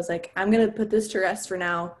because I was like, I'm going to put this to rest for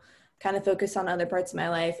now, kind of focus on other parts of my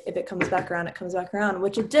life. If it comes back around, it comes back around,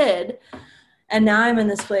 which it did. And now I'm in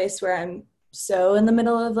this place where I'm so in the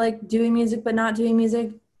middle of like doing music but not doing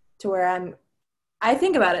music, to where I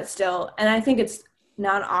think about it still and I think it's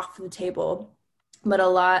not off the table. But a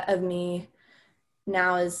lot of me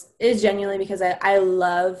now is genuinely because I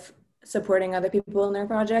love supporting other people in their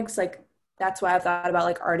projects. Like that's why I've thought about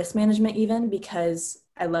like artist management, even because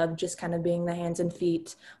I love just kind of being the hands and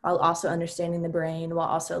feet while also understanding the brain, while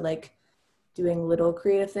also like doing little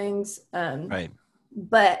creative things. Right.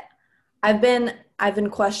 But I've been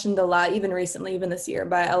questioned a lot, even recently, even this year,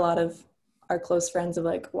 by a lot of our close friends of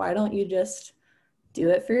like, why don't you just do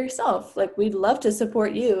it for yourself? Like we'd love to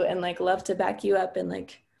support you and like love to back you up and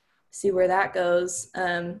like see where that goes.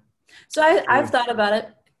 So I've True. thought about it.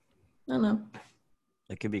 I don't know.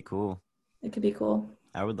 That could be cool. It could be cool.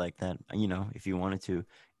 I would like that. If you wanted to.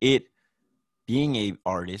 It being a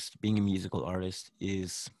artist, being a musical artist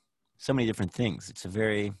is so many different things. It's a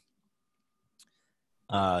very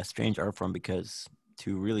strange art form because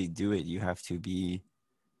to really do it, you have to be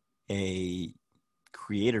a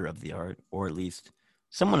creator of the art, or at least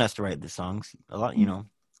someone has to write the songs. A lot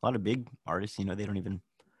of big artists, they don't even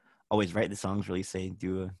always write the songs, really say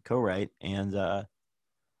do a co-write. And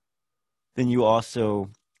then you also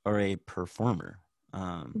are a performer.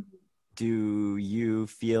 Um, do you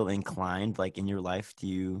feel inclined, like in your life, do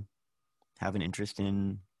you have an interest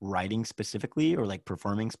in writing specifically or like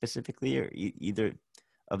performing specifically, or either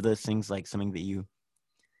of those things, like something that you,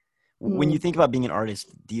 when you Mm. think about being an artist,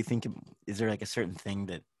 do you think, is there like a certain thing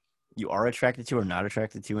that you are attracted to or not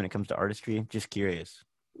attracted to when it comes to artistry? Just curious.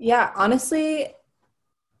 Yeah, honestly,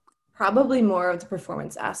 probably more of the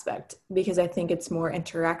performance aspect because I think it's more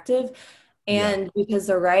interactive Yeah. and because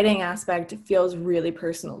the writing aspect feels really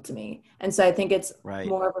personal to me. And so I think it's Right.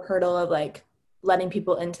 more of a hurdle of like letting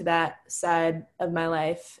people into that side of my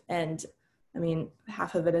life. And I mean,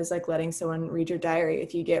 half of it is like letting someone read your diary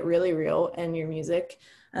if you get really real in your music,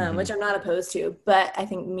 Mm-hmm. which I'm not opposed to. But I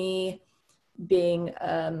think me being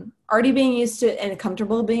already being used to and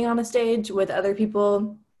comfortable being on a stage with other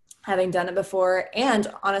people, having done it before, and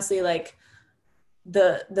honestly, like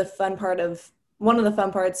the fun part of one of the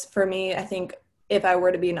fun parts for me, I think, if I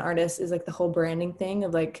were to be an artist, is like the whole branding thing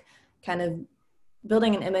of like kind of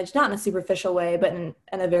building an image, not in a superficial way, but in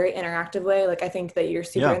a very interactive way. Like I think that you're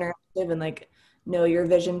super Yeah. interactive and like know your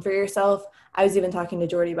vision for yourself. I was even talking to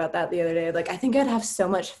Jordy about that the other day. Like I think I'd have so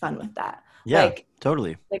much fun with that. Yeah. Like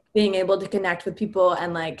Totally. like being able to connect with people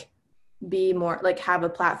and like be more like have a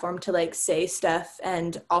platform to like say stuff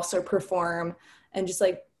and also perform and just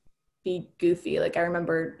like be goofy. Like I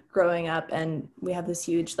remember growing up and we have this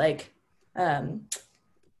huge like um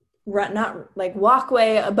run not like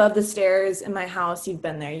walkway above the stairs in my house. You've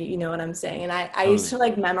been there, you know what I'm saying. And I used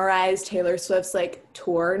Totally. to like memorize Taylor Swift's like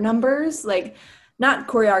tour numbers, like not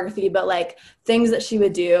choreography, but like things that she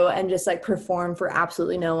would do and just like perform for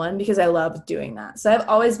absolutely no one because I loved doing that. So I've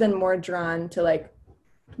always been more drawn to like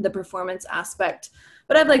the performance aspect.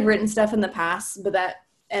 But I've like written stuff in the past, but that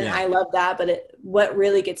and Yeah. I love that. But what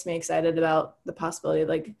really gets me excited about the possibility of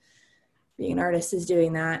like being an artist is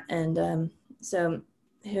doing that. And so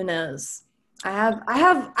who knows?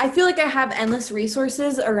 I feel like I have endless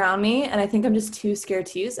resources around me, and I think I'm just too scared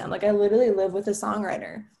to use them. Like I literally live with a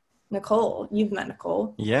songwriter, Nicole. You've met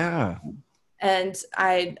Nicole, Yeah. and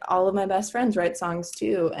I all of my best friends write songs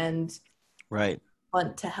too, and Right.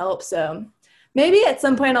 want to help. So maybe at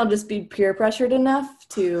some point I'll just be peer pressured enough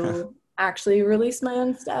to actually release my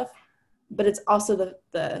own stuff. But it's also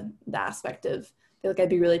the aspect of I feel like I'd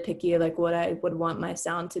be really picky like what I would want my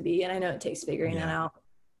sound to be. And I know it takes figuring that Yeah. out.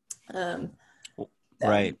 Um, so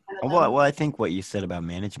Right. I don't Well, know. well, I think what you said about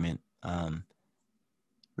management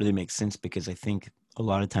really makes sense, because I think a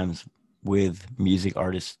lot of times with music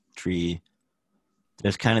artistry,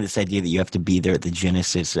 there's kind of this idea that you have to be there at the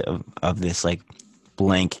genesis of this like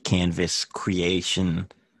blank canvas creation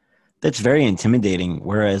that's very intimidating.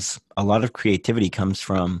 Whereas a lot of creativity comes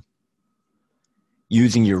from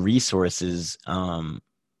using your resources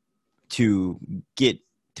to get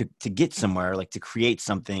to get somewhere, like to create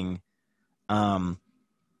something. Um,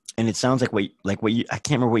 and it sounds like what you, I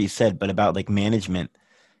can't remember what you said, but about like management.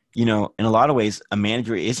 You know, in a lot of ways, a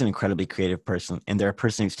manager is an incredibly creative person, and they're a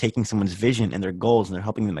person who's taking someone's vision and their goals, and they're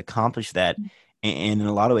helping them accomplish that. And in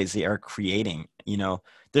a lot of ways, they are creating. You know,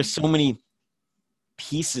 there's so many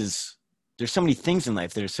pieces, there's so many things in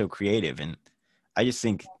life that are so creative, and I just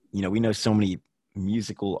think, you know, we know so many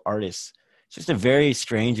musical artists. It's just a very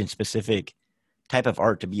strange and specific type of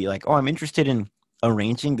art to be like, oh, I'm interested in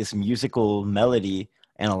arranging this musical melody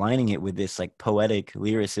and aligning it with this like poetic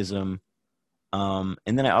lyricism. And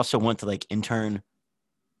then I also want to like in turn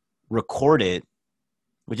record it,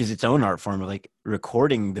 which is its own art form of like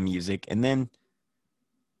recording the music and then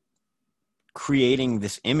creating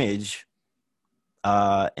this image,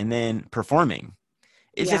 and then performing.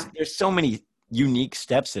 It's just, Yeah. there's so many unique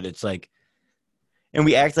steps that it's like, and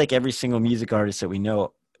we act like every single music artist that we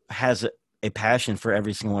know has a passion for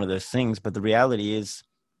every single one of those things. But the reality is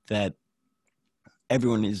that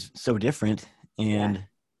everyone is so different, Yeah. and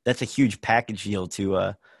that's a huge package deal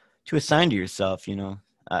to assign to yourself, you know.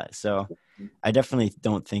 So I definitely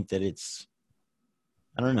don't think that it's,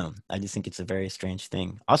 I don't know. I just think it's a very strange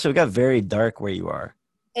thing. Also, it got very dark where you are.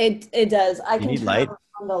 It does. I Do you can need turn light?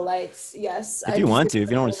 on the lights. Yes. If I you just want to, if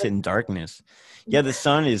you don't want to sit in darkness. Yeah, the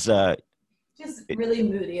sun is just it, really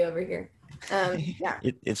moody over here. Yeah.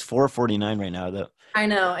 it's 4:49 right now though. I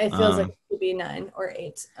know. It feels like Um it should be 9 or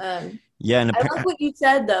 8. yeah, and I love what you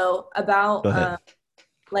said though go about ahead.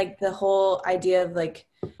 like the whole idea of like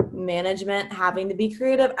management having to be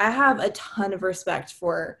creative. I have a ton of respect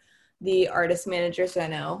for the artist managers I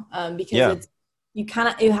know, because Yeah, it's you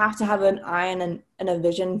have to have an eye and a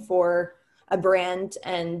vision for a brand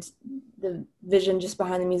and the vision just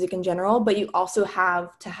behind the music in general, but you also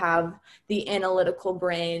have to have the analytical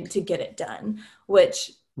brain to get it done,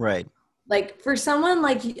 which right. Like for someone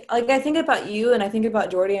like I think about you and I think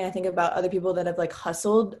about Jordy and I think about other people that have like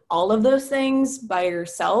hustled all of those things by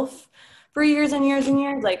yourself for years and years and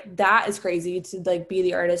years. Like that is crazy to like be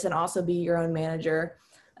the artist and also be your own manager.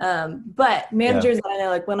 But Yeah. managers that I know,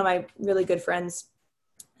 like one of my really good friends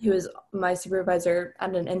who was my supervisor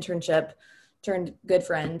at an internship turned good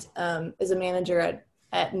friend, is a manager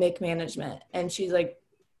at Mick Management. And she's like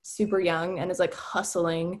super young and is like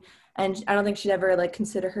hustling. And I don't think she'd ever like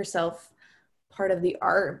consider herself part of the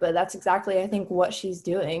art, but that's exactly, I think, what she's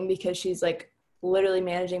doing because she's like literally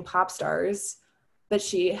managing pop stars, but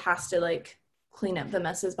she has to like clean up the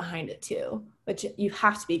messes behind it too, which you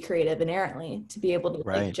have to be creative inherently to be able to like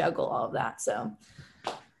Right. juggle all of that. So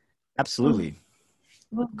Absolutely.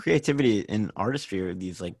 Creativity and artistry are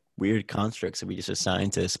these like weird constructs that we just assign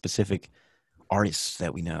to specific artists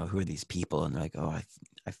that we know. Who are these people? And they're like, oh,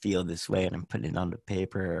 I feel this way and I'm putting it onto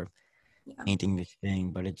paper or yeah. painting this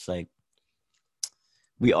thing. But it's like,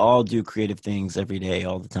 we all do creative things every day,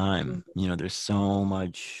 all the time. Mhm. You know, there's so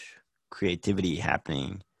much creativity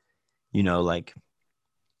happening, like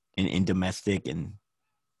in domestic and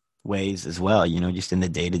ways as well, just in the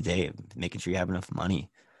day to day, making sure you have enough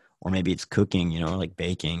money. Or maybe it's cooking, like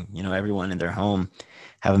baking. Everyone in their home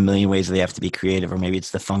have a million ways they have to be creative. Or maybe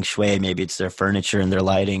it's the feng shui, maybe it's their furniture and their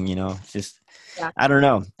lighting. It's just, Yeah. I don't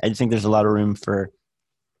know. I just think there's a lot of room for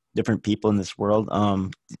different people in this world.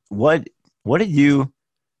 What did you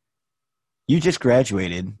just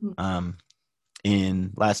graduated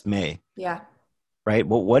in last May, Yeah. right?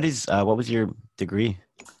 What was your degree?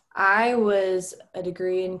 I was a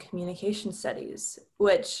degree in communication studies,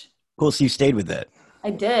 which Cool. So you stayed with that. I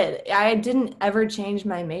did. I didn't ever change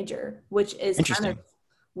my major, which is kind of Interesting.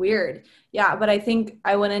 weird. Yeah, but I think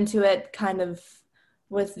I went into it kind of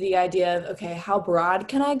with the idea of, okay, how broad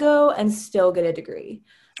can I go and still get a degree?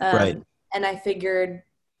 Right. And I figured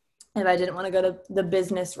if I didn't want to go to the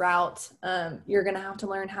business route, you're going to have to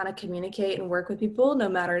learn how to communicate and work with people no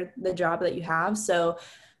matter the job that you have. So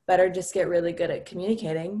better just get really good at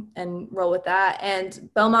communicating and roll with that. And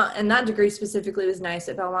Belmont, and that degree specifically was nice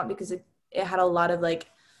at Belmont because it had a lot of like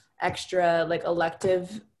extra like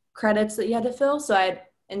elective credits that you had to fill. So I,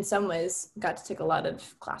 in some ways, got to take a lot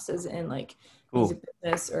of classes in like Cool. music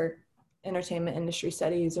business or entertainment industry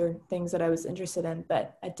studies or things that I was interested in.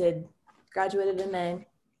 But I did graduated in May.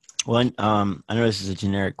 Well, I know this is a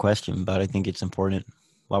generic question, but I think it's important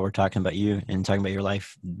while we're talking about you and talking about your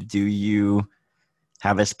life. Do you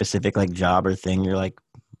have a specific like job or thing you're like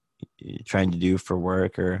trying to do for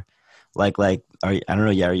work, or I don't know,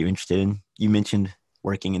 yeah, are you interested in? You mentioned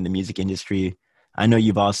working in the music industry. I know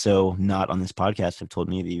you've also, not on this podcast, have told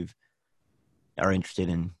me that you are interested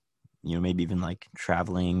in, maybe even like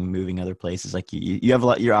traveling, moving other places. Like you have a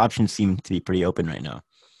lot. Your options seem to be pretty open right now.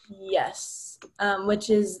 Yes, which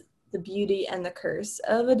is the beauty and the curse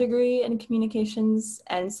of a degree in communications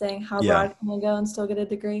and saying how Yeah. broad can I go and still get a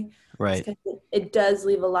degree. It's Right. 'cause it does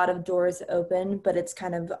leave a lot of doors open, but it's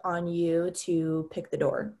kind of on you to pick the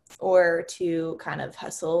door or to kind of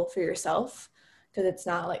hustle for yourself because it's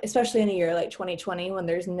not like, especially in a year like 2020 when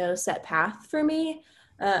there's no set path for me.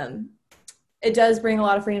 Um, it does bring a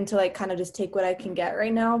lot of freedom to like kind of just take what I can get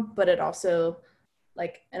right now, but it also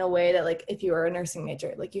like in a way that like if you are a nursing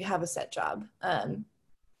major, like you have a set job.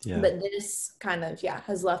 Yeah. But this kind of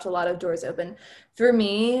has left a lot of doors open for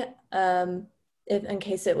me. If in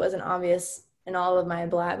case it wasn't obvious in all of my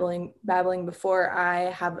babbling before, I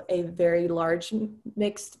have a very large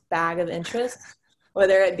mixed bag of interests,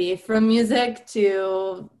 whether it be from music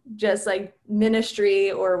to just like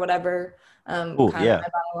ministry or whatever. Cool. Kind of Yeah. my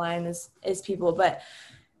bottom line is people, but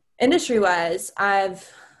industry wise,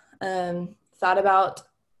 I've thought about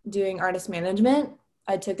doing artist management.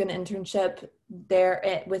 I took an internship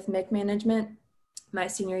with Mick Management my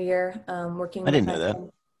senior year, working I with didn't my know that.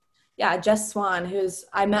 friend. Yeah, Jess Swan,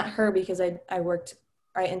 I met her because I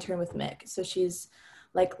interned with Mick. So she's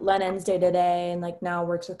like Lennon's day to day and like now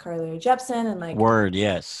works with Carly Rae Jepsen and like Word.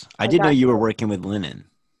 Yes. I I did know got you were working with Lennon.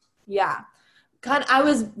 yeah. I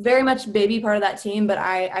was very much baby part of that team, but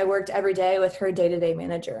I worked every day with her day-to-day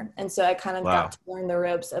manager. And so I kind of got Wow. to learn the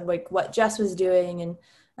ropes of like what Jess was doing and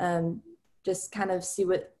um, just kind of see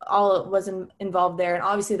what all was involved there. And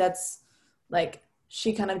obviously that's like,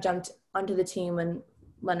 she kind of jumped onto the team when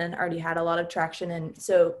Lennon already had a lot of traction. And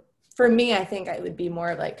so for me, I think I would be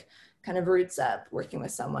more like kind of roots up working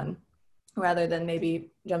with someone rather than maybe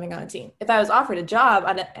jumping on a team. If I was offered a job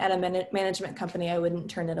at a management company, I wouldn't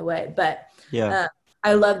turn it away. But Yeah.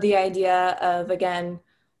 I love the idea of, again,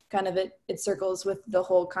 kind of it circles with the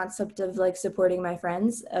whole concept of like supporting my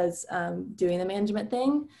friends as doing the management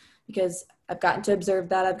thing, because I've gotten to observe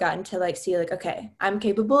that. I've gotten to like see like, okay, I'm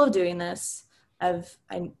capable of doing this. I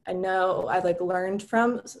know I've like learned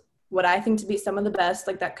from what I think to be some of the best.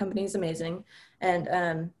 Like that company is amazing,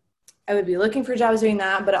 and I would be looking for jobs doing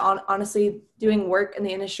that. But honestly, doing work in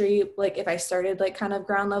the industry, like if I started like kind of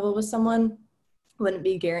ground level with someone, wouldn't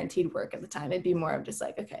be guaranteed work at the time. It'd be more of just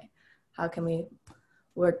like, okay, how can we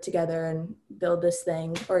work together and build this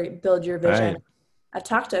thing or build your vision? Right. I've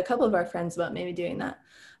talked to a couple of our friends about maybe doing that.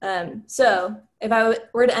 So if I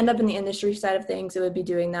were to end up in the industry side of things, it would be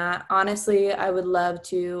doing that. Honestly, I would love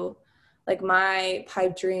to, like my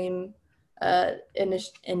pipe dream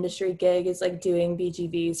industry gig is like doing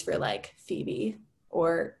BGVs for like Phoebe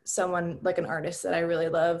or someone like an artist that I really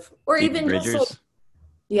love, or Phoebe even just like, Bridgers.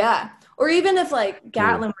 yeah, or even if like Cool.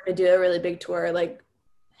 Gatlin were to do a really big tour, like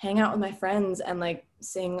hang out with my friends and like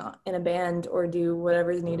sing in a band or do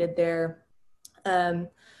whatever's needed there. Um,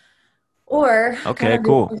 or kind Okay, of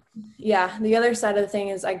cool. the other side of the thing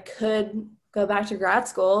is I could go back to grad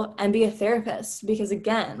school and be a therapist because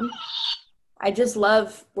again, I just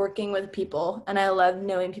love working with people and I love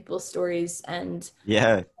knowing people's stories and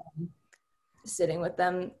Yeah. sitting with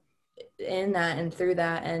them in that and through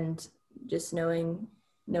that, and just knowing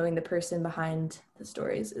the person behind the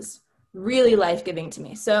stories is really life-giving to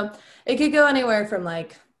me. So it could go anywhere from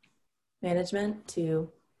like management to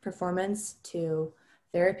performance to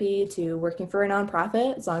therapy to working for a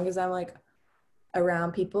nonprofit, as long as I'm like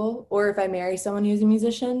around people, or if I marry someone who's a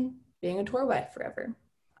musician, being a tour wife forever.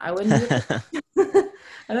 I wouldn't be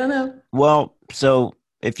I don't know. Well, so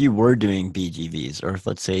if you were doing BGVs, or if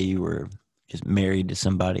let's say you were just married to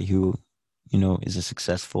somebody who, is a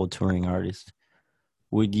successful touring artist,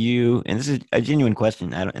 would you, and this is a genuine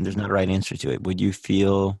question, and there's not a right answer to it, would you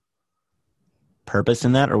feel purpose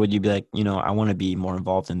in that, or would you be like, I want to be more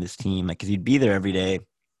involved in this team? Like, because you'd be there every day.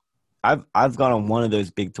 I've gone on one of those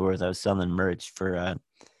big tours. I was selling merch for,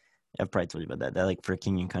 I've probably told you about that like for a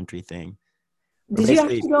King and Country thing. Where Did you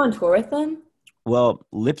basically, actually go on tour with them? well,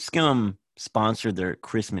 Lipscomb sponsored their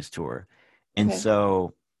Christmas tour. And Okay.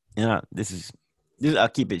 so, I'll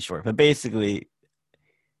keep it short, but basically,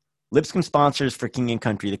 Lipscomb sponsors for King and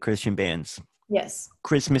Country, the Christian bands, Yes.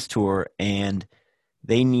 Christmas tour, and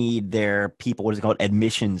they need their people, what is it called?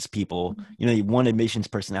 Admissions people. One admissions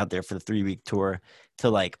person out there for the 3-week tour to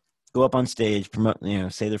like go up on stage, promote,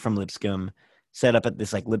 say they're from Lipscomb, set up at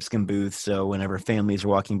this like Lipscomb booth. So whenever families are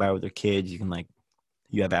walking by with their kids, you can like,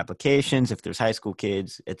 you have applications, if there's high school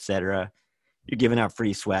kids, etc. You're giving out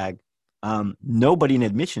free swag. Nobody in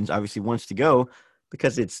admissions obviously wants to go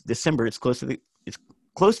because it's December. It's close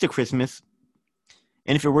to Christmas.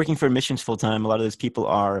 And if you're working for admissions full time, a lot of those people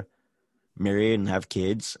are married and have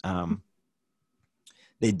kids.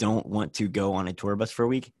 They don't want to go on a tour bus for a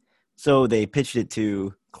week. So they pitched it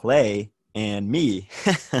to Clay and me.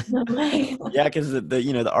 No way. Yeah, because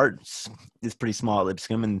the art is pretty small at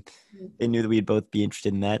Lipscomb, and they knew that we'd both be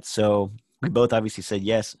interested in that. So we both obviously said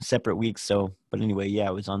yes, separate weeks. So, but anyway, yeah,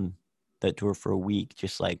 I was on that tour for a week,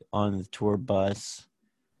 just like on the tour bus,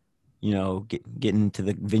 getting to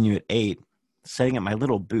the venue at 8, setting up my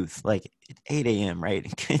little booth like at 8 a.m., right?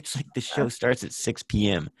 It's like the show starts at 6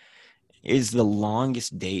 p.m. It is the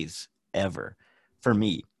longest days ever for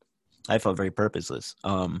me. I felt very purposeless.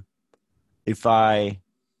 If I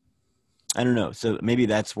don't know. So maybe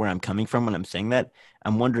that's where I'm coming from when I'm saying that.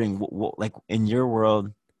 I'm wondering, like in your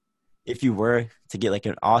world, if you were to get like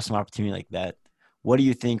an awesome opportunity like that, what do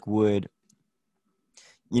you think would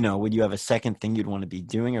you have a second thing you'd want to be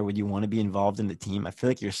doing, or would you want to be involved in the team? I feel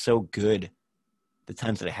like you're so good. The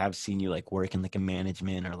times that I have seen you like work in like a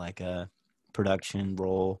management or like a production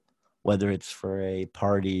role, whether it's for a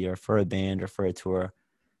party or for a band or for a tour,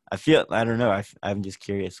 I don't know. I'm just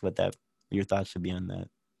curious your thoughts would be on that.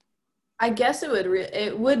 I guess it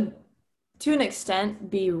would to an extent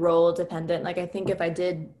be role dependent. Like I think if I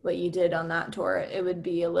did what you did on that tour, it would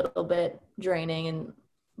be a little bit draining and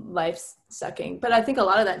life sucking. But I think a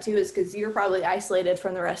lot of that too is because you're probably isolated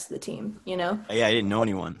from the rest of the team, you know? Yeah, I didn't know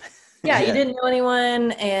anyone. Yeah, you Yeah, didn't know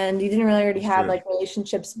anyone and you didn't really already that's have true. like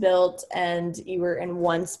relationships built and you were in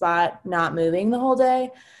one spot not moving the whole day.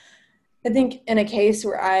 I think in a case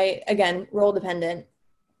where again, role dependent,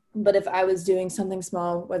 but if I was doing something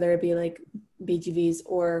small, whether it be like BGVs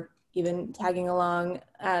or even tagging along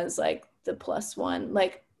as like the plus one,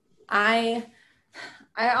 like I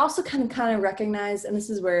also kind of recognize, and this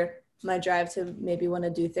is where my drive to maybe want to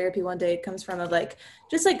do therapy one day comes from, of like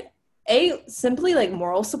just like simply like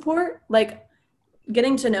moral support, like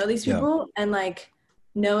getting to know these Yeah. people and like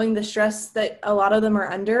knowing the stress that a lot of them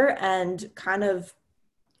are under and kind of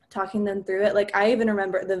talking them through it. Like I even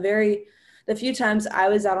remember the few times I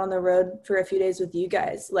was out on the road for a few days with you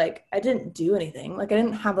guys, like I didn't do anything. Like I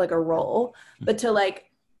didn't have like a role, but to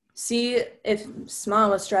like see if Small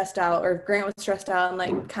was stressed out or if Grant was stressed out and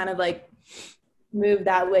like kind of like move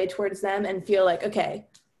that way towards them and feel like, okay,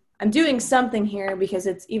 I'm doing something here because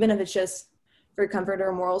it's even if it's just for comfort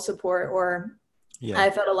or moral support, or I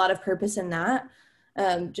felt a lot of purpose in that.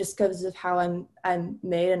 Just because of how I'm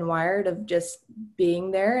made and wired of just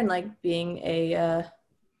being there and like being a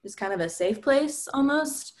just kind of a safe place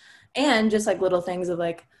almost, and just like little things of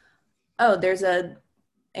like, oh, there's a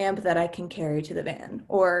amp that I can carry to the van,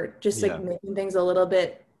 or just like making things a little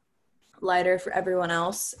bit lighter for everyone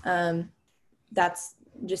else. That's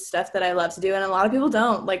just stuff that I love to do, and a lot of people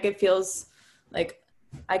don't. Like it feels like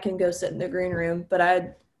I can go sit in the green room, but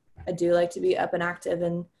I do like to be up and active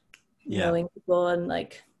and knowing people and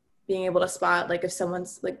like being able to spot like if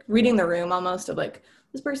someone's like reading the room almost of like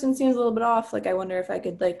this person seems a little bit off, like I wonder if I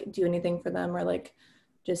could like do anything for them or like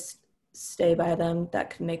just stay by them that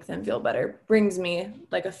could make them feel better, brings me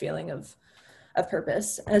like a feeling of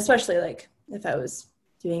purpose. And especially like if I was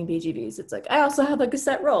doing BGVs, it's like I also have like a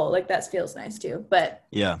set role, like that feels nice too. But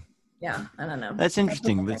yeah, I don't know, that's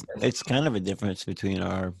interesting. It's kind of a difference between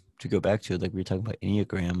to go back to like we were talking about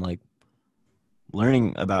Enneagram, like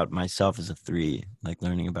learning about myself as a 3, like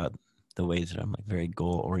learning about the ways that I'm like very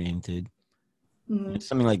goal oriented.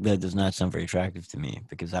 Something like that does not sound very attractive to me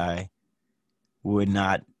because I would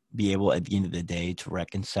not be able at the end of the day to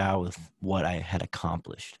reconcile with what I had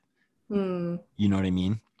accomplished. You know what I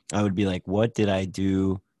mean? I would be like, what did I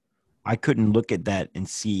do? I couldn't look at that and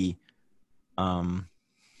see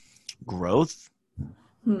growth.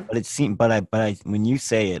 But it seemed, but I, when you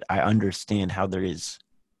say it, I understand how there is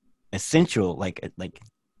essential, like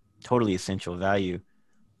totally essential value,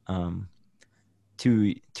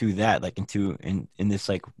 to that, like in this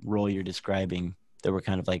like role you're describing that we're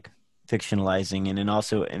kind of like fictionalizing, and then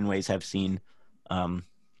also in ways I've seen,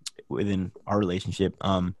 within our relationship,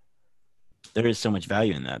 there is so much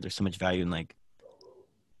value in that. There's so much value in like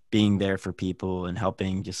being there for people and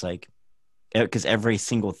helping, just like, because every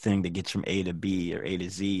single thing that gets from A to B or A to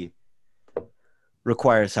Z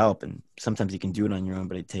requires help, and sometimes you can do it on your own,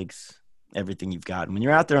 but it takes everything you've got. And when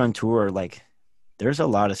you're out there on tour, like there's a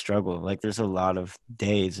lot of struggle. Like there's a lot of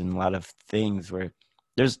days and a lot of things where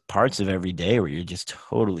there's parts of every day where you're just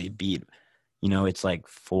totally beat. You know, it's like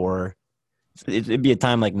it'd be a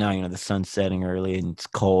time like now, you know, the sun's setting early and it's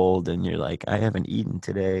cold and you're like, I haven't eaten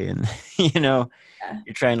today. And, you know,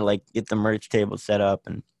 you're trying to like get the merch table set up,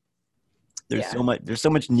 and there's so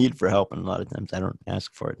much need for help. And a lot of times I don't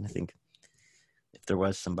ask for it. And I think if there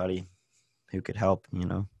was somebody who could help, you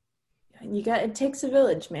know. It takes a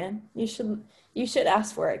village, man. You should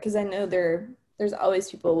ask for it, because I know there's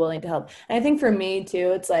always people willing to help. And I think for me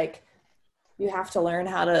too, it's like you have to learn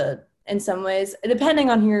how to, in some ways,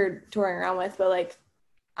 depending on who you're touring around with, but like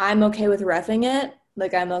I'm okay with roughing it.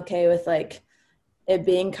 Like I'm okay with like it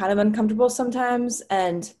being kind of uncomfortable sometimes.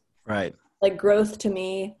 And like growth to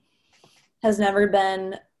me has never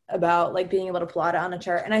been about like being able to plot it on a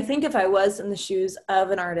chart. And I think if I was in the shoes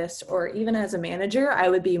of an artist or even as a manager, I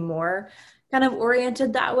would be more kind of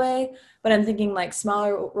oriented that way. But I'm thinking like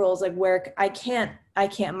smaller roles, like where I can't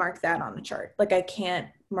mark that on a chart. Like I can't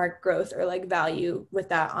mark growth or like value with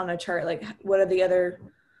that on a chart. Like what are the other,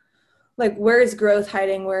 like where is growth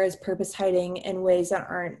hiding? Where is purpose hiding in ways that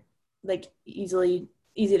aren't like easy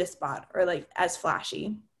to spot or like as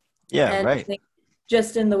flashy? And I think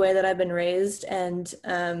just in the way that I've been raised and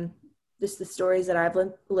just the stories that I've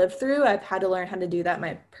lived through, I've had to learn how to do that in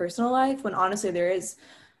my personal life, when honestly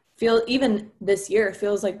even this year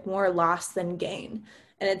feels like more loss than gain.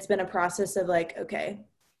 And it's been a process of like, okay,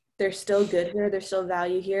 there's still good here. There's still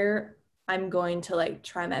value here. I'm going to like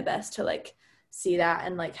try my best to like see that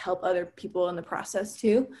and like help other people in the process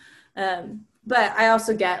too. But I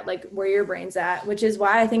also get like where your brain's at, which is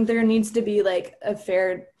why I think there needs to be like a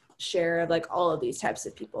fair share of like all of these types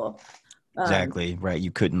of people. Exactly. Right.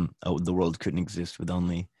 The world couldn't exist with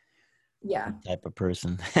only one type of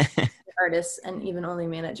person. Artists and even only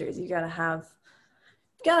managers. You gotta have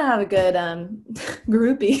a good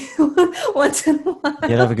groupie once in a while. You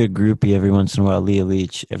gotta have a good groupie every once in a while. Leah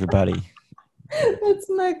Leach, everybody. That's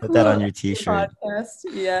my Put that on your t-shirt. Podcast.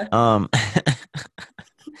 Yeah.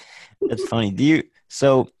 That's funny.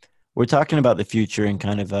 So we're talking about the future in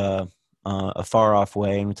kind of a far off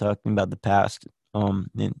way, and we're talking about the past,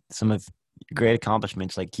 and some of great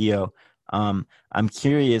accomplishments like Keo. I'm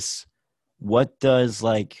curious, what does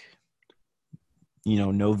like, you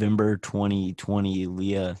know, November 2020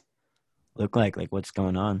 Leah look like? Like what's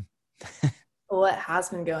going on? What has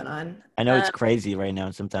been going on? I know it's crazy right now,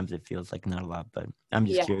 and sometimes it feels like not a lot, but I'm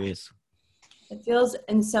just curious. It feels,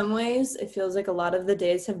 in some ways, it feels like a lot of the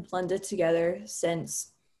days have blended together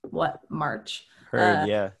since March. Heard,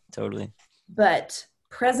 yeah, totally. But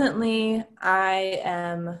presently, I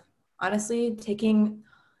am honestly taking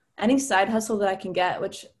any side hustle that I can get,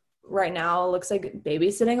 which right now looks like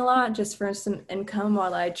babysitting a lot just for some income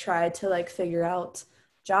while I try to like figure out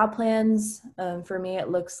job plans. For me, it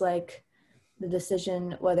looks like the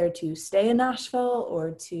decision whether to stay in Nashville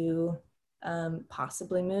or to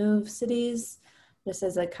possibly move cities, just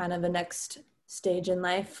as a kind of a next stage in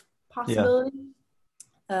life Yeah. possibility.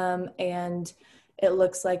 And it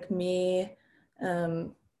looks like me,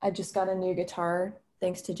 I just got a new guitar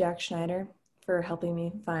thanks to Jack Schneider for helping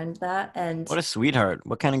me find that. And What a sweetheart.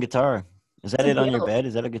 What kind of guitar? Is that it's a it on your Guild. bed?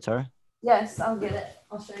 Is that a guitar? Yes, I'll get it.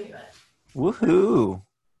 I'll show you it. Woohoo.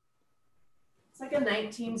 It's like a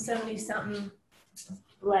 1970 something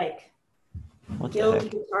like What the Guild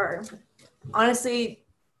heck? guitar. Honestly,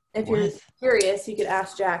 if you're What? curious, you could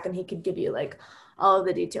ask Jack and he could give you like all of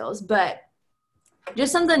the details. But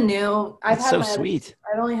just something new. That's so sweet.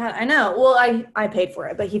 I've only had, I know. Well, I paid for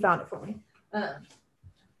it, but he found it for me.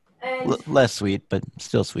 And Less sweet, but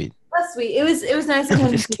still sweet. that's sweet. It was nice of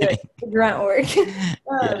him Just to kidding. do grunt work.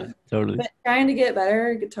 Yeah, totally. But trying to get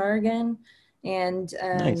better at guitar again, and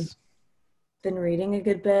Nice. been reading a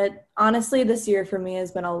good bit. Honestly, this year for me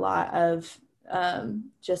has been a lot of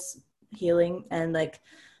just healing and like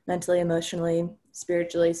mentally, emotionally,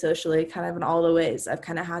 spiritually, socially, kind of in all the ways. I've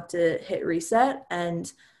kind of had to hit reset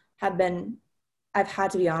and I've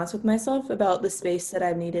had to be honest with myself about the space that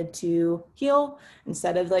I've needed to heal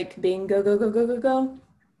instead of like being go, go, go, go, go, go. I'm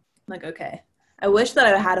like, okay, I wish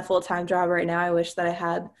that I had a full-time job right now. I wish that I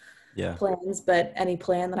had plans, but any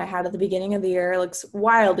plan that I had at the beginning of the year looks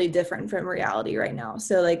wildly different from reality right now.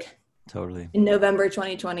 So like Totally. in November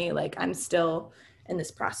 2020, like I'm still in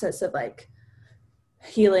this process of like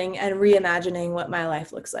healing and reimagining what my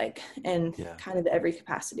life looks like in kind of every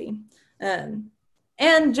capacity.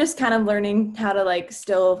 And just kind of learning how to like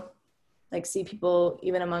still like see people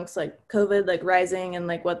even amongst like COVID like rising and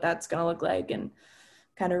like what that's going to look like and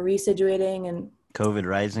kind of resituating and COVID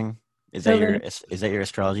rising. Is that your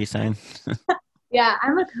astrology sign? Yeah,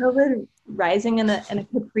 I'm a COVID rising in a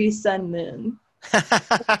Capri Sun moon.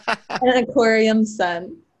 An Aquarium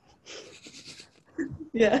sun.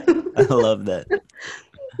 Yeah. I love that.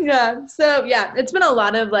 Yeah. So yeah, it's been a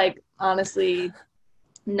lot of like, honestly,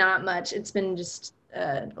 not much. It's been just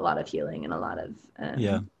a lot of healing and a lot of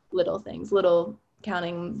little things,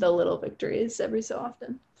 counting the little victories every so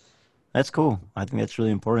often. That's cool. I think that's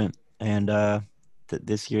really important. And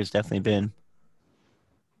this year's definitely been,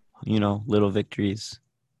 little victories,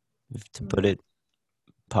 to put it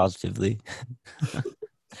positively.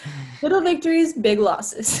 Little victories, big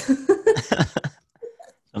losses.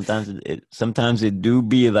 Sometimes it do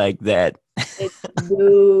be like that. It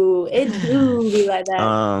do be like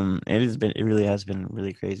that. It really has been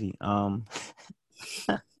really crazy.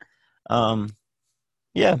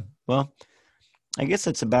 Yeah, well, I guess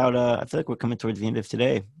that's about I feel like we're coming towards the end of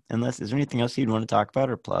today. Is there anything else you'd want to talk about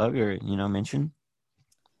or plug or mention?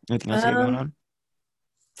 Anything else you got going on?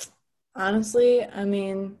 Honestly, I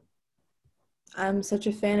mean, I'm such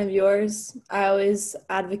a fan of yours. I always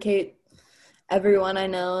advocate everyone I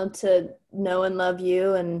know to know and love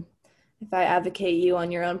you. And if I advocate you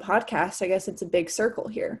on your own podcast, I guess it's a big circle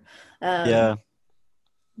here. Yeah.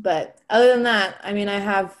 But other than that, I mean, I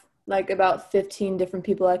have like about 15 different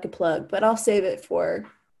people I could plug, but I'll save it for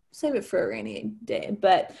a rainy day.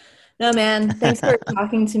 But no, man, thanks for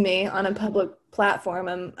talking to me on a public platform.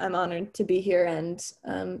 I'm honored to be here and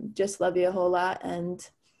just love you a whole lot. And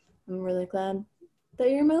I'm really glad that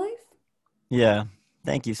you're in my life. Yeah.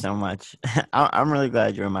 Thank you so much. I'm really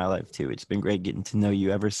glad you're in my life too. It's been great getting to know you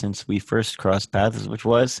ever since we first crossed paths, which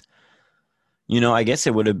was, I guess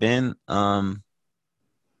it would have been, I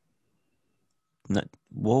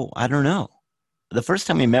don't know. The first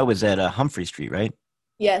time we met was at Humphrey Street, right?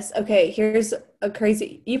 Yes. Okay. Here's a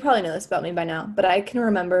crazy, you probably know this about me by now, but I can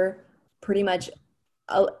remember pretty much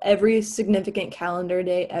every significant calendar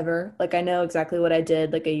day ever. Like I know exactly what I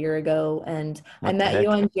did like a year ago, and I met you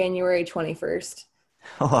on January 21st,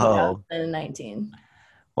 2019.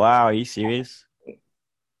 Wow. Are you serious?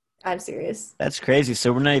 I'm serious. That's crazy.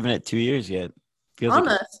 So we're not even at 2 years yet. Feels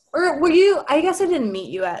almost. Or were you? I guess I didn't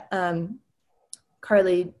meet you at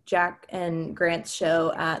Carly, Jack, and Grant's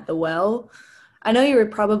show at the Well. I know you were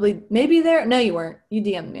probably maybe there. No, you weren't. You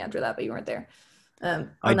DM'd me after that, but you weren't there. I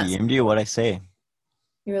DM'd you. What'd I say?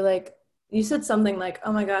 You were like, you said something like,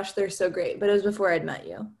 "Oh my gosh, they're so great," but it was before I'd met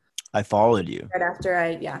you. I followed you. Right after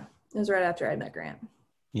it was right after I met Grant.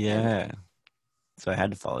 Yeah. So I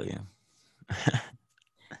had to follow you.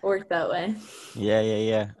 Work that way.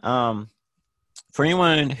 Yeah. For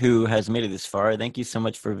anyone who has made it this far, thank you so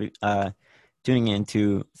much for tuning in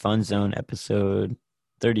to Fun Zone episode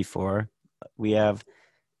 34. We have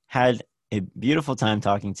had a beautiful time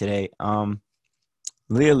talking today.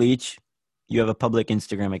 Leah Leach, you have a public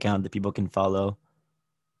Instagram account that people can follow,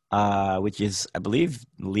 which is, I believe,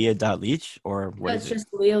 leah.leach, or what No, is it's it?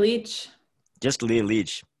 just Leah Leach. Just Leah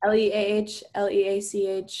Leach.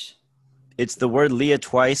 LeahLeach. It's the word Leah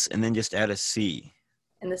twice and then just add a C.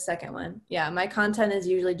 In the second one. Yeah, my content is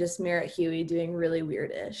usually just Merritt Huey doing really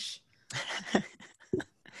weird-ish.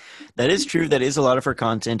 That is true. That is a lot of her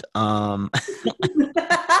content.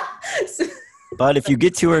 But if you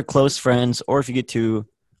get to her close friends, or if you get to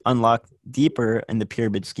unlock deeper in the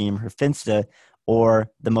pyramid scheme, her Finsta,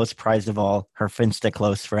 or the most prized of all, her Finsta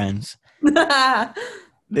close friends,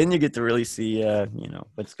 then you get to really see,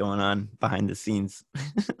 what's going on behind the scenes.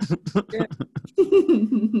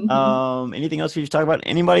 Anything else we should talk about?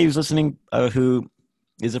 Anybody who's listening who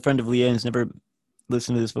is a friend of Leah and has never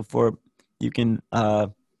listened to this before, you can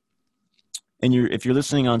if you're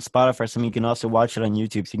listening on Spotify or something, you can also watch it on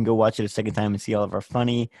YouTube. So you can go watch it a second time and see all of our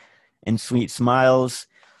funny and sweet smiles.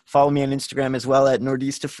 Follow me on Instagram as well at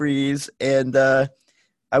Nordista Freeze. And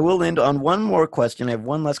I will end on one more question. I have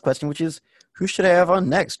one last question, which is, who should I have on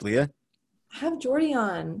next, Leah? Have Jordy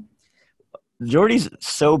on. Jordy's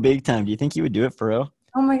so big time. Do you think he would do it for real?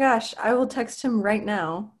 Oh my gosh, I will text him right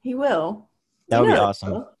now. He will. That would be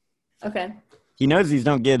awesome. Okay. He knows these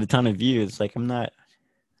don't get a ton of views. Like, I'm not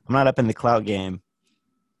up in the clout game,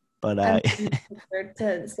 but I'm prepared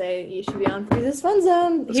to say you should be on Freeze's Fun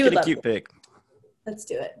Zone. Let's get a cute pic. Let's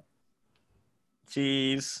do it.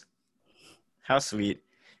 Jeez, how sweet.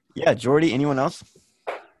 Yeah, Jordy. Anyone else?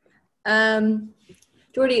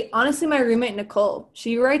 Jordy, honestly, my roommate Nicole,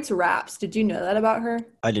 she writes raps. Did you know that about her?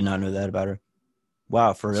 I did not know that about her.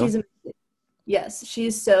 Wow, for real? She's amazing. Yes,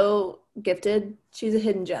 she's so gifted. She's a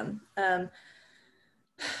hidden gem.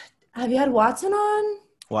 Have you had Watson on?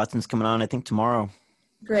 Watson's coming on, I think, tomorrow.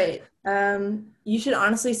 Great. You should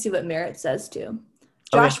honestly see what Merritt says too.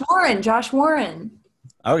 Josh Warren.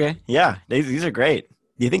 Okay, yeah, these are great.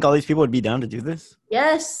 Do you think all these people would be down to do this?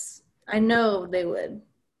 Yes, I know they would.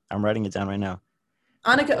 I'm writing it down right now.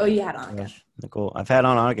 Annika, oh, you had Annika. Gosh, Nicole, I've had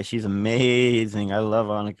on Annika. She's amazing. I love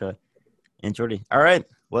Annika and Jordy. All right,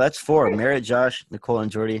 well, that's 4. Merritt, Josh, Nicole,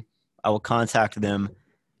 and Jordy. I will contact them.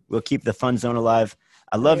 We'll keep the Fun Zone alive.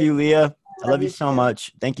 I love you, Leah. I love you so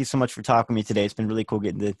much. Thank you so much for talking to me today. It's been really cool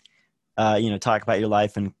getting to, talk about your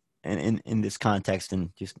life and in this context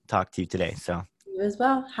and just talk to you today. So you as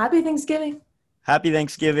well. Happy Thanksgiving. Happy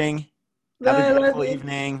Thanksgiving. Have a beautiful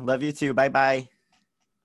evening. Love you too. Bye-bye.